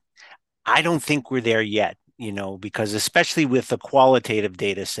 Yeah, I don't think we're there yet, because especially with the qualitative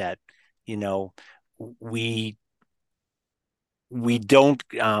data set, you know, we we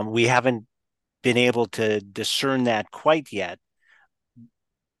haven't been able to discern that quite yet.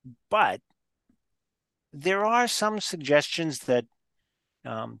 But there are some suggestions that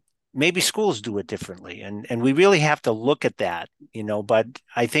um, maybe schools do it differently, and we really have to look at that. But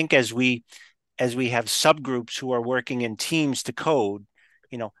I think as we have subgroups who are working in teams to code,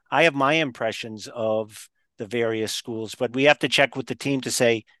 I have my impressions of the various schools, but we have to check with the team to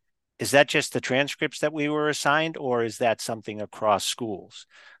say, is that just the transcripts that we were assigned, or is that something across schools?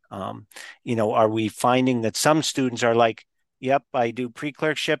 Are we finding that some students are like, yep, I do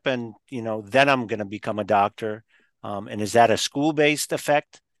pre-clerkship and, then I'm going to become a doctor. And is that a school-based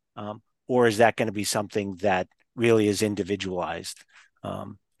effect? Or is that going to be something that really is individualized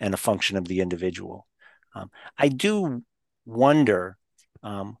and a function of the individual? I do wonder,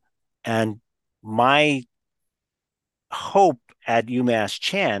 and my hope at UMass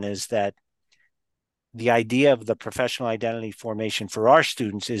Chan is that the idea of the professional identity formation for our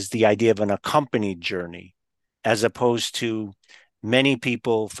students is the idea of an accompanied journey, as opposed to many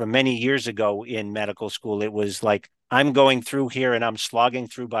people from many years ago in medical school. It was like, I'm going through here and I'm slogging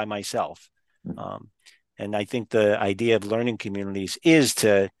through by myself. Um, and I think the idea of learning communities is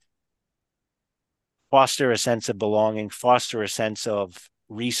to foster a sense of belonging, foster a sense of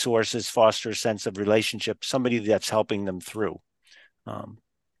resources, foster a sense of relationship, somebody that's helping them through. Um,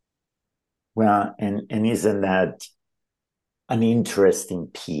 Well, and isn't that an interesting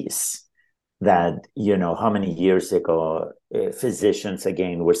piece that, how many years ago, physicians,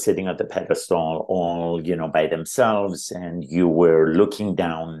 again, were sitting at the pedestal all, by themselves, and you were looking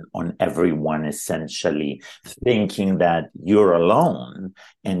down on everyone, essentially, thinking that you're alone,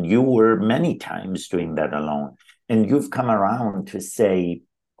 and you were many times doing that alone. And you've come around to say,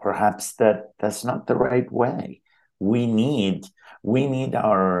 perhaps that's not the right way. We need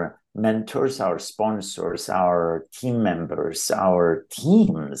our mentors, our sponsors, our team members, our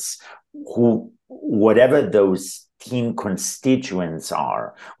teams, who, whatever those team constituents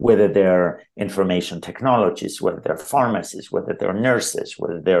are, whether they're information technologists, whether they're pharmacists, whether they're nurses,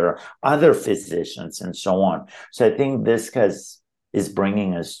 whether they're other physicians, and so on. So I think this is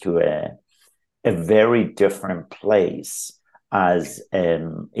bringing us to a very different place as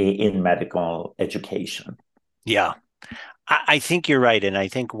in medical education. yeah, I think you're right. And I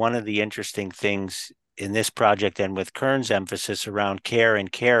think one of the interesting things in this project and with Kern's emphasis around care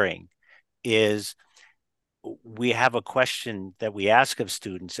and caring is we have a question that we ask of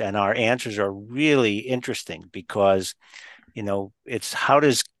students, and our answers are really interesting because, it's how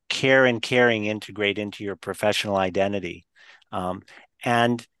does care and caring integrate into your professional identity?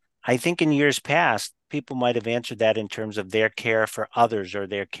 And I think in years past, people might have answered that in terms of their care for others or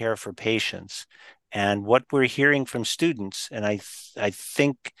their care for patients. And what we're hearing from students, and I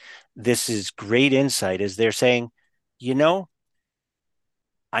think this is great insight, is they're saying,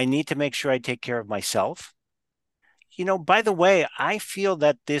 I need to make sure I take care of myself. By the way, I feel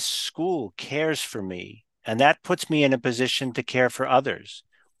that this school cares for me, and that puts me in a position to care for others.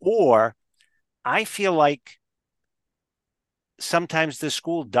 Or I feel like sometimes the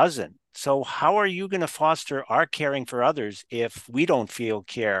school doesn't. So, how are you going to foster our caring for others if we don't feel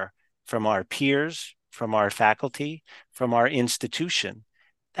care from our peers, from our faculty, from our institution?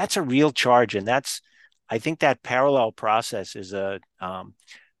 That's a real charge. And I think that parallel process is a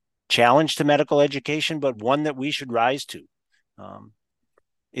challenge to medical education, but one that we should rise to.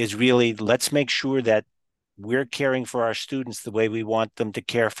 Is really, let's make sure that we're caring for our students the way we want them to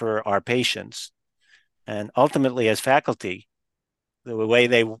care for our patients. And ultimately, as faculty, the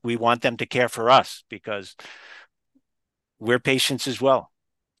way we want them to care for us, because we're patients as well.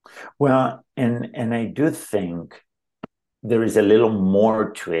 Well, and I do think there is a little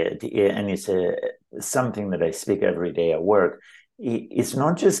more to it, and it's something that I speak every day at work. It's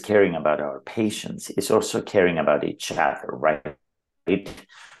not just caring about our patients; it's also caring about each other, right?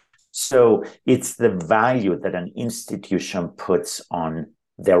 So it's the value that an institution puts on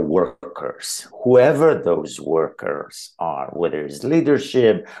their workers, whoever those workers are, whether it's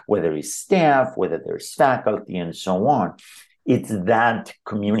leadership, whether it's staff, whether there's faculty, and so on. It's that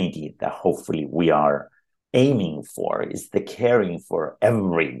community that hopefully we are aiming for, is the caring for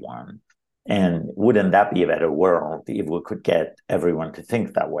everyone. And wouldn't that be a better world if we could get everyone to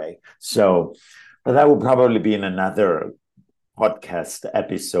think that way? So, but that would probably be in another podcast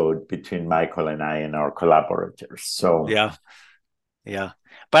episode between Michael and I and our collaborators. So Yeah. Yeah.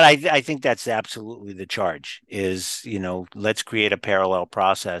 But I think that's absolutely the charge is, let's create a parallel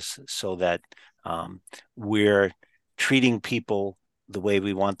process so that we're treating people the way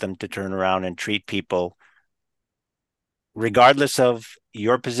we want them to turn around and treat people, regardless of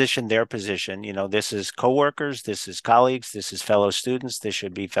your position, their position. This is coworkers, this is colleagues, this is fellow students, this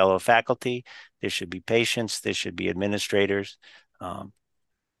should be fellow faculty, this should be patients, this should be administrators. Um,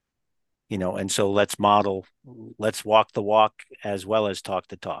 and so let's walk the walk as well as talk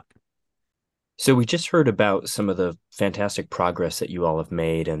the talk. So we just heard about some of the fantastic progress that you all have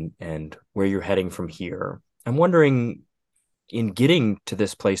made and where you're heading from here. I'm wondering, in getting to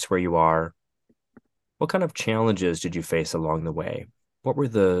this place where you are, what kind of challenges did you face along the way? What were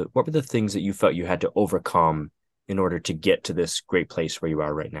the things that you felt you had to overcome in order to get to this great place where you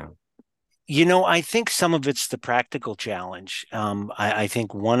are right now? I think some of it's the practical challenge. I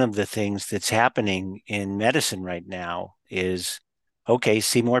think one of the things that's happening in medicine right now is, okay,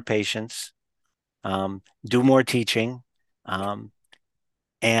 see more patients, do more teaching, um,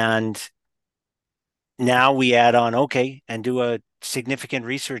 and now we add on, okay, and do a significant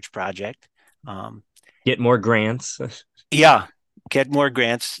research project. Um, Get more grants. yeah, get more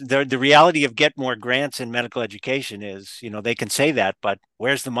grants. The reality of get more grants in medical education is, they can say that, but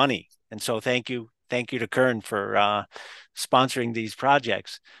where's the money? And so thank you to Kern for sponsoring these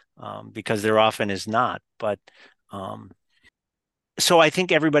projects, because there often is not. But um, so I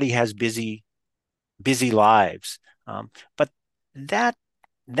think everybody has busy lives, but that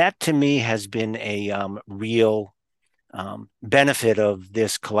that to me has been a real benefit of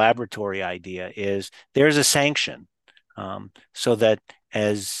this collaboratory idea is there's a sanction, so that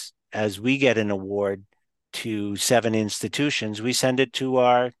as we get an award to 7 institutions, we send it to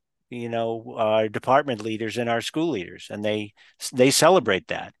our department leaders and our school leaders, and they celebrate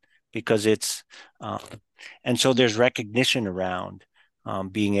that because it's uh, and so there's recognition around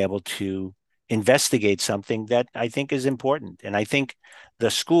being able to investigate something that I think is important. And I think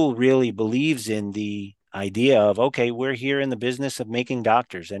the school really believes in the idea of, okay, we're here in the business of making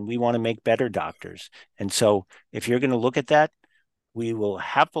doctors and we want to make better doctors. And so if you're going to look at that, we will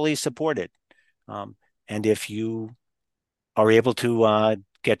happily support it. Um, and if you are able to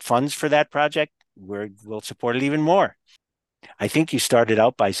get funds for that project, we'll support it even more. I think you started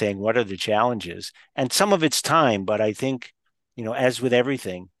out by saying, what are the challenges? And some of it's time, but I think, as with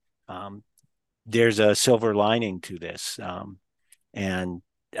everything, um, there's a silver lining to this. And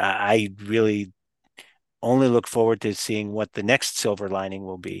I really only look forward to seeing what the next silver lining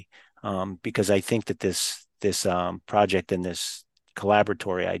will be, because I think that this project and this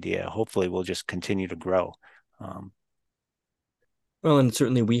collaboratory idea hopefully will just continue to grow. Um, Well, and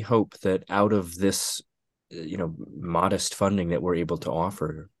certainly we hope that out of this, modest funding that we're able to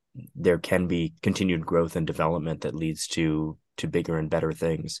offer, there can be continued growth and development that leads to bigger and better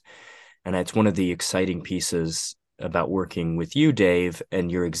things. And that's one of the exciting pieces about working with you, Dave,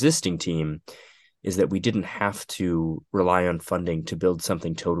 and your existing team is that we didn't have to rely on funding to build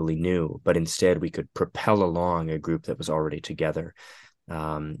something totally new, but instead we could propel along a group that was already together.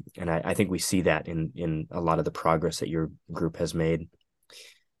 And I think we see that in a lot of the progress that your group has made.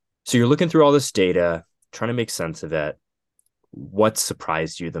 So you're looking through all this data, trying to make sense of it. What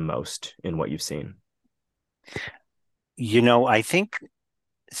surprised you the most in what you've seen? I think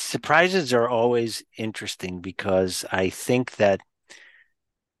surprises are always interesting because I think that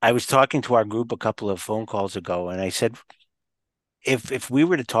I was talking to our group a couple of phone calls ago, and I said, if we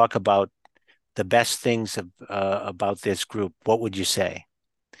were to talk about the best things about this group, what would you say?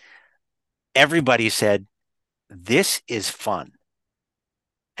 Everybody said, this is fun.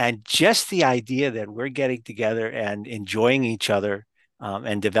 And just the idea that we're getting together and enjoying each other,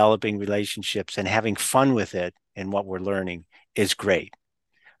 and developing relationships and having fun with it and what we're learning is great.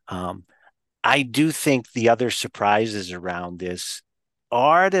 Um, I do think the other surprises around this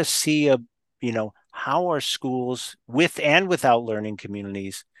are to see how are schools with and without learning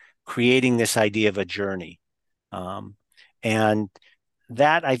communities creating this idea of a journey. Um, and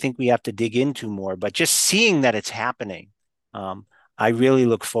that I think we have to dig into more, but just seeing that it's happening, um, I really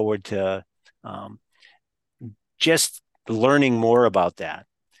look forward to um, just learning more about that.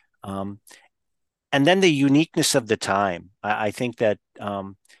 Um, and then the uniqueness of the time. I think that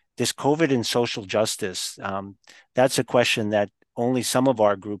this COVID and social justice, that's a question that only some of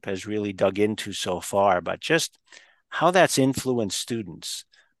our group has really dug into so far, but just how that's influenced students.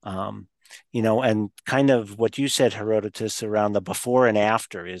 And kind of what you said, Herodotus, around the before and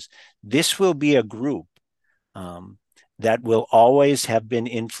after is this will be a group um, that will always have been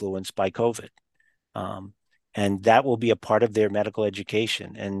influenced by COVID. Um, And that will be a part of their medical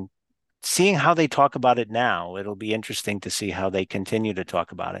education. And seeing how they talk about it now, it'll be interesting to see how they continue to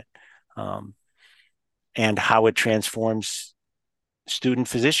talk about it, and how it transforms student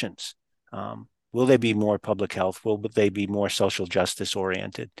physicians. Will they be more public health? Will they be more social justice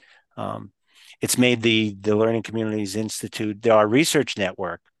oriented? It's made the Learning Communities Institute, our research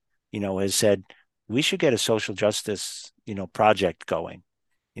network, has said we should get a social justice, project going,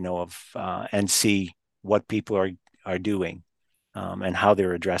 and see what people are doing, and how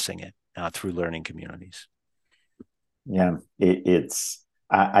they're addressing it through learning communities. Yeah,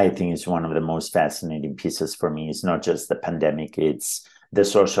 I think it's one of the most fascinating pieces for me. It's not just the pandemic, it's the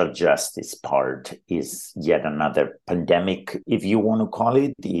social justice part is yet another pandemic, if you want to call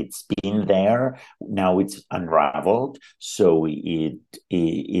it. It's been there. Now it's unraveled. So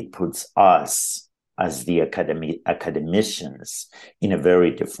it puts us as the academicians in a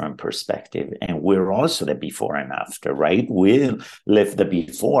very different perspective. And we're also the before and after, right? We lived the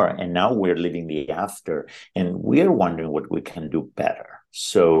before and now we're living the after. And we're wondering what we can do better.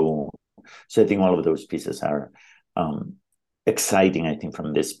 So I think all of those pieces are exciting, I think,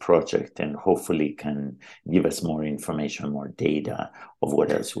 from this project, and hopefully can give us more information, more data of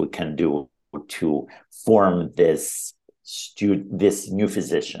what else we can do to form this new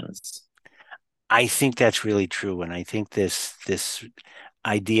physicians. I think that's really true, and I think this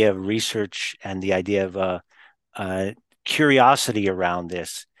idea of research and the idea of curiosity around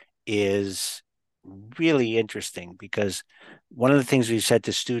this is really interesting, because one of the things we've said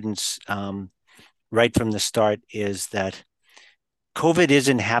to students right from the start is that COVID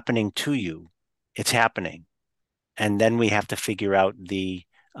isn't happening to you, it's happening. And then we have to figure out the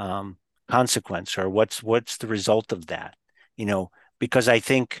consequence, or what's the result of that, because I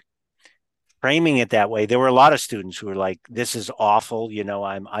think framing it that way, there were a lot of students who were like, this is awful,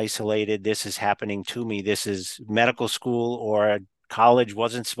 I'm isolated, this is happening to me, this is medical school or college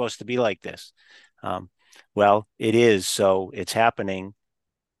wasn't supposed to be like this. Well, it is, so it's happening.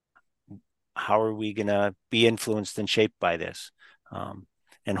 How are we going to be influenced and shaped by this?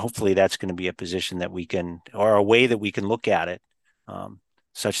 And hopefully that's going to be a position that we can, or a way that we can look at it,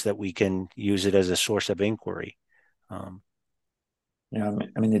 such that we can use it as a source of inquiry. Yeah,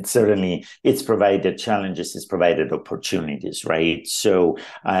 I mean, it's provided challenges, it's provided opportunities, right? So,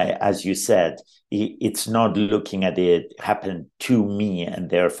 as you said, it's not looking at it happened to me and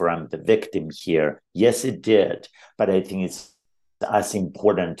therefore I'm the victim here. Yes, it did, but I think it's as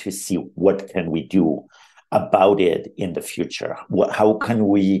important to see what can we do about it in the future. How can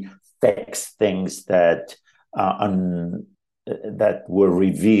we fix things that that were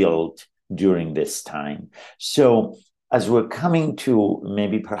revealed during this time? So, as we're coming to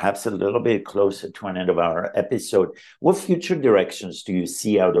maybe perhaps a little bit closer to an end of our episode, what future directions do you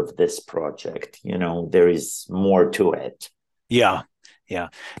see out of this project? There is more to it. Yeah.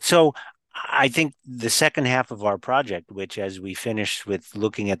 So I think the second half of our project, which as we finish with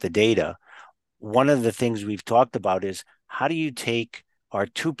looking at the data, one of the things we've talked about is how do you take our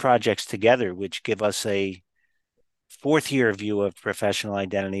two projects together, which give us a fourth year view of professional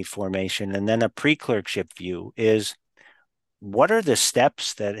identity formation and then a pre-clerkship view, is what are the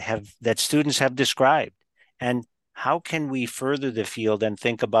steps that students have described, and how can we further the field and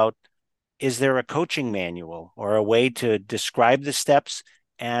think about, is there a coaching manual or a way to describe the steps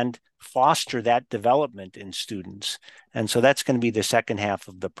and foster that development in students? And so that's going to be the second half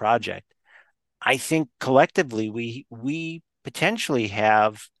of the project. I think collectively we potentially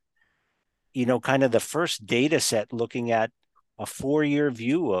have, kind of the first data set looking at a 4-year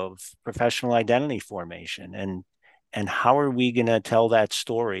view of professional identity formation, and how are we going to tell that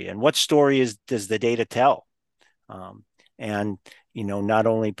story, and what story does the data tell? And not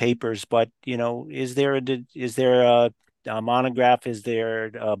only papers, but is there a monograph? Is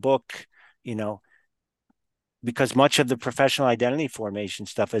there a book? Because much of the professional identity formation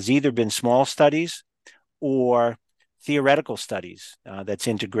stuff has either been small studies or theoretical studies that's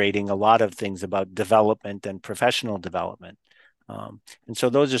integrating a lot of things about development and professional development. And so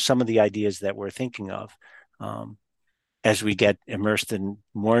those are some of the ideas that we're thinking of as we get immersed in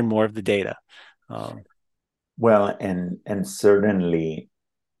more and more of the data. Well, and certainly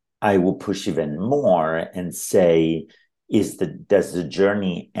I will push even more and say, does the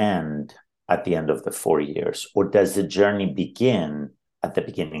journey end at the end of the 4 years, or does the journey begin at the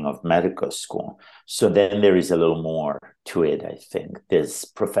beginning of medical school? So then there is a little more to it, I think. This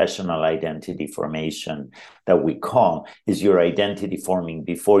professional identity formation that we call is your identity forming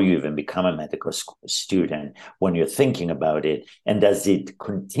before you even become a medical school student, when you're thinking about it, and does it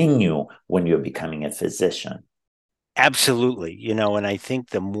continue when you're becoming a physician? Absolutely. And I think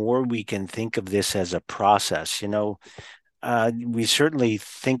the more we can think of this as a process, we certainly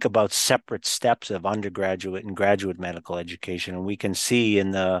think about separate steps of undergraduate and graduate medical education. And we can see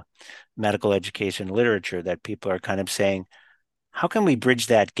in the medical education literature that people are kind of saying, how can we bridge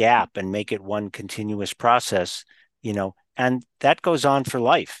that gap and make it one continuous process? And that goes on for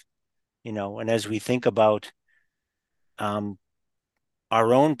life, and as we think about um,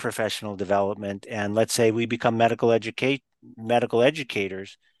 our own professional development, and let's say we become medical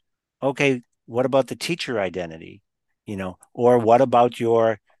educators. Okay, what about the teacher identity? Or what about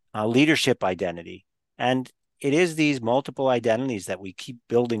your leadership identity? And it is these multiple identities that we keep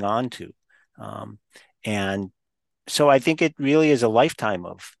building onto. And so I think it really is a lifetime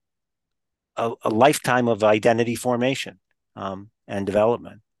of identity formation and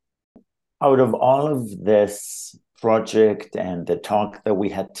development. Out of all of this project and the talk that we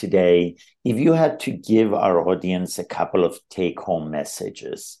had today, if you had to give our audience a couple of take-home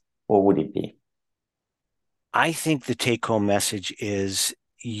messages, what would it be? I think the take home message is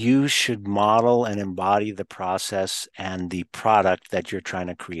you should model and embody the process and the product that you're trying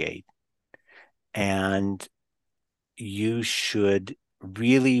to create. And you should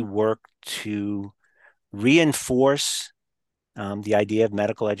really work to reinforce the idea of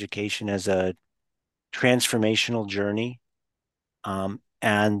medical education as a transformational journey.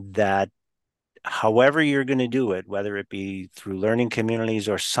 And that however you're going to do it, whether it be through learning communities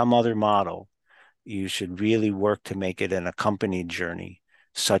or some other model, you should really work to make it an accompanied journey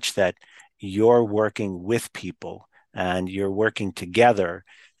such that you're working with people and you're working together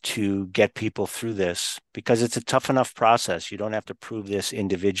to get people through this because it's a tough enough process. You don't have to prove this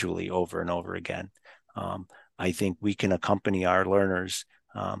individually over and over again. Um, I think we can accompany our learners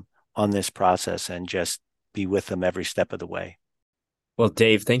on this process and just be with them every step of the way. Well,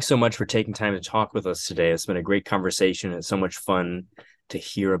 Dave, thanks so much for taking time to talk with us today. It's been a great conversation. It's so much fun to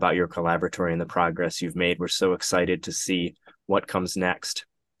hear about your Collaboratory and the progress you've made. We're so excited to see what comes next.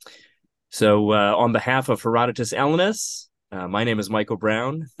 So, on behalf of Herodotus Ellinus, my name is Michael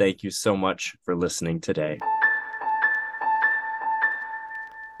Brown. Thank you so much for listening today.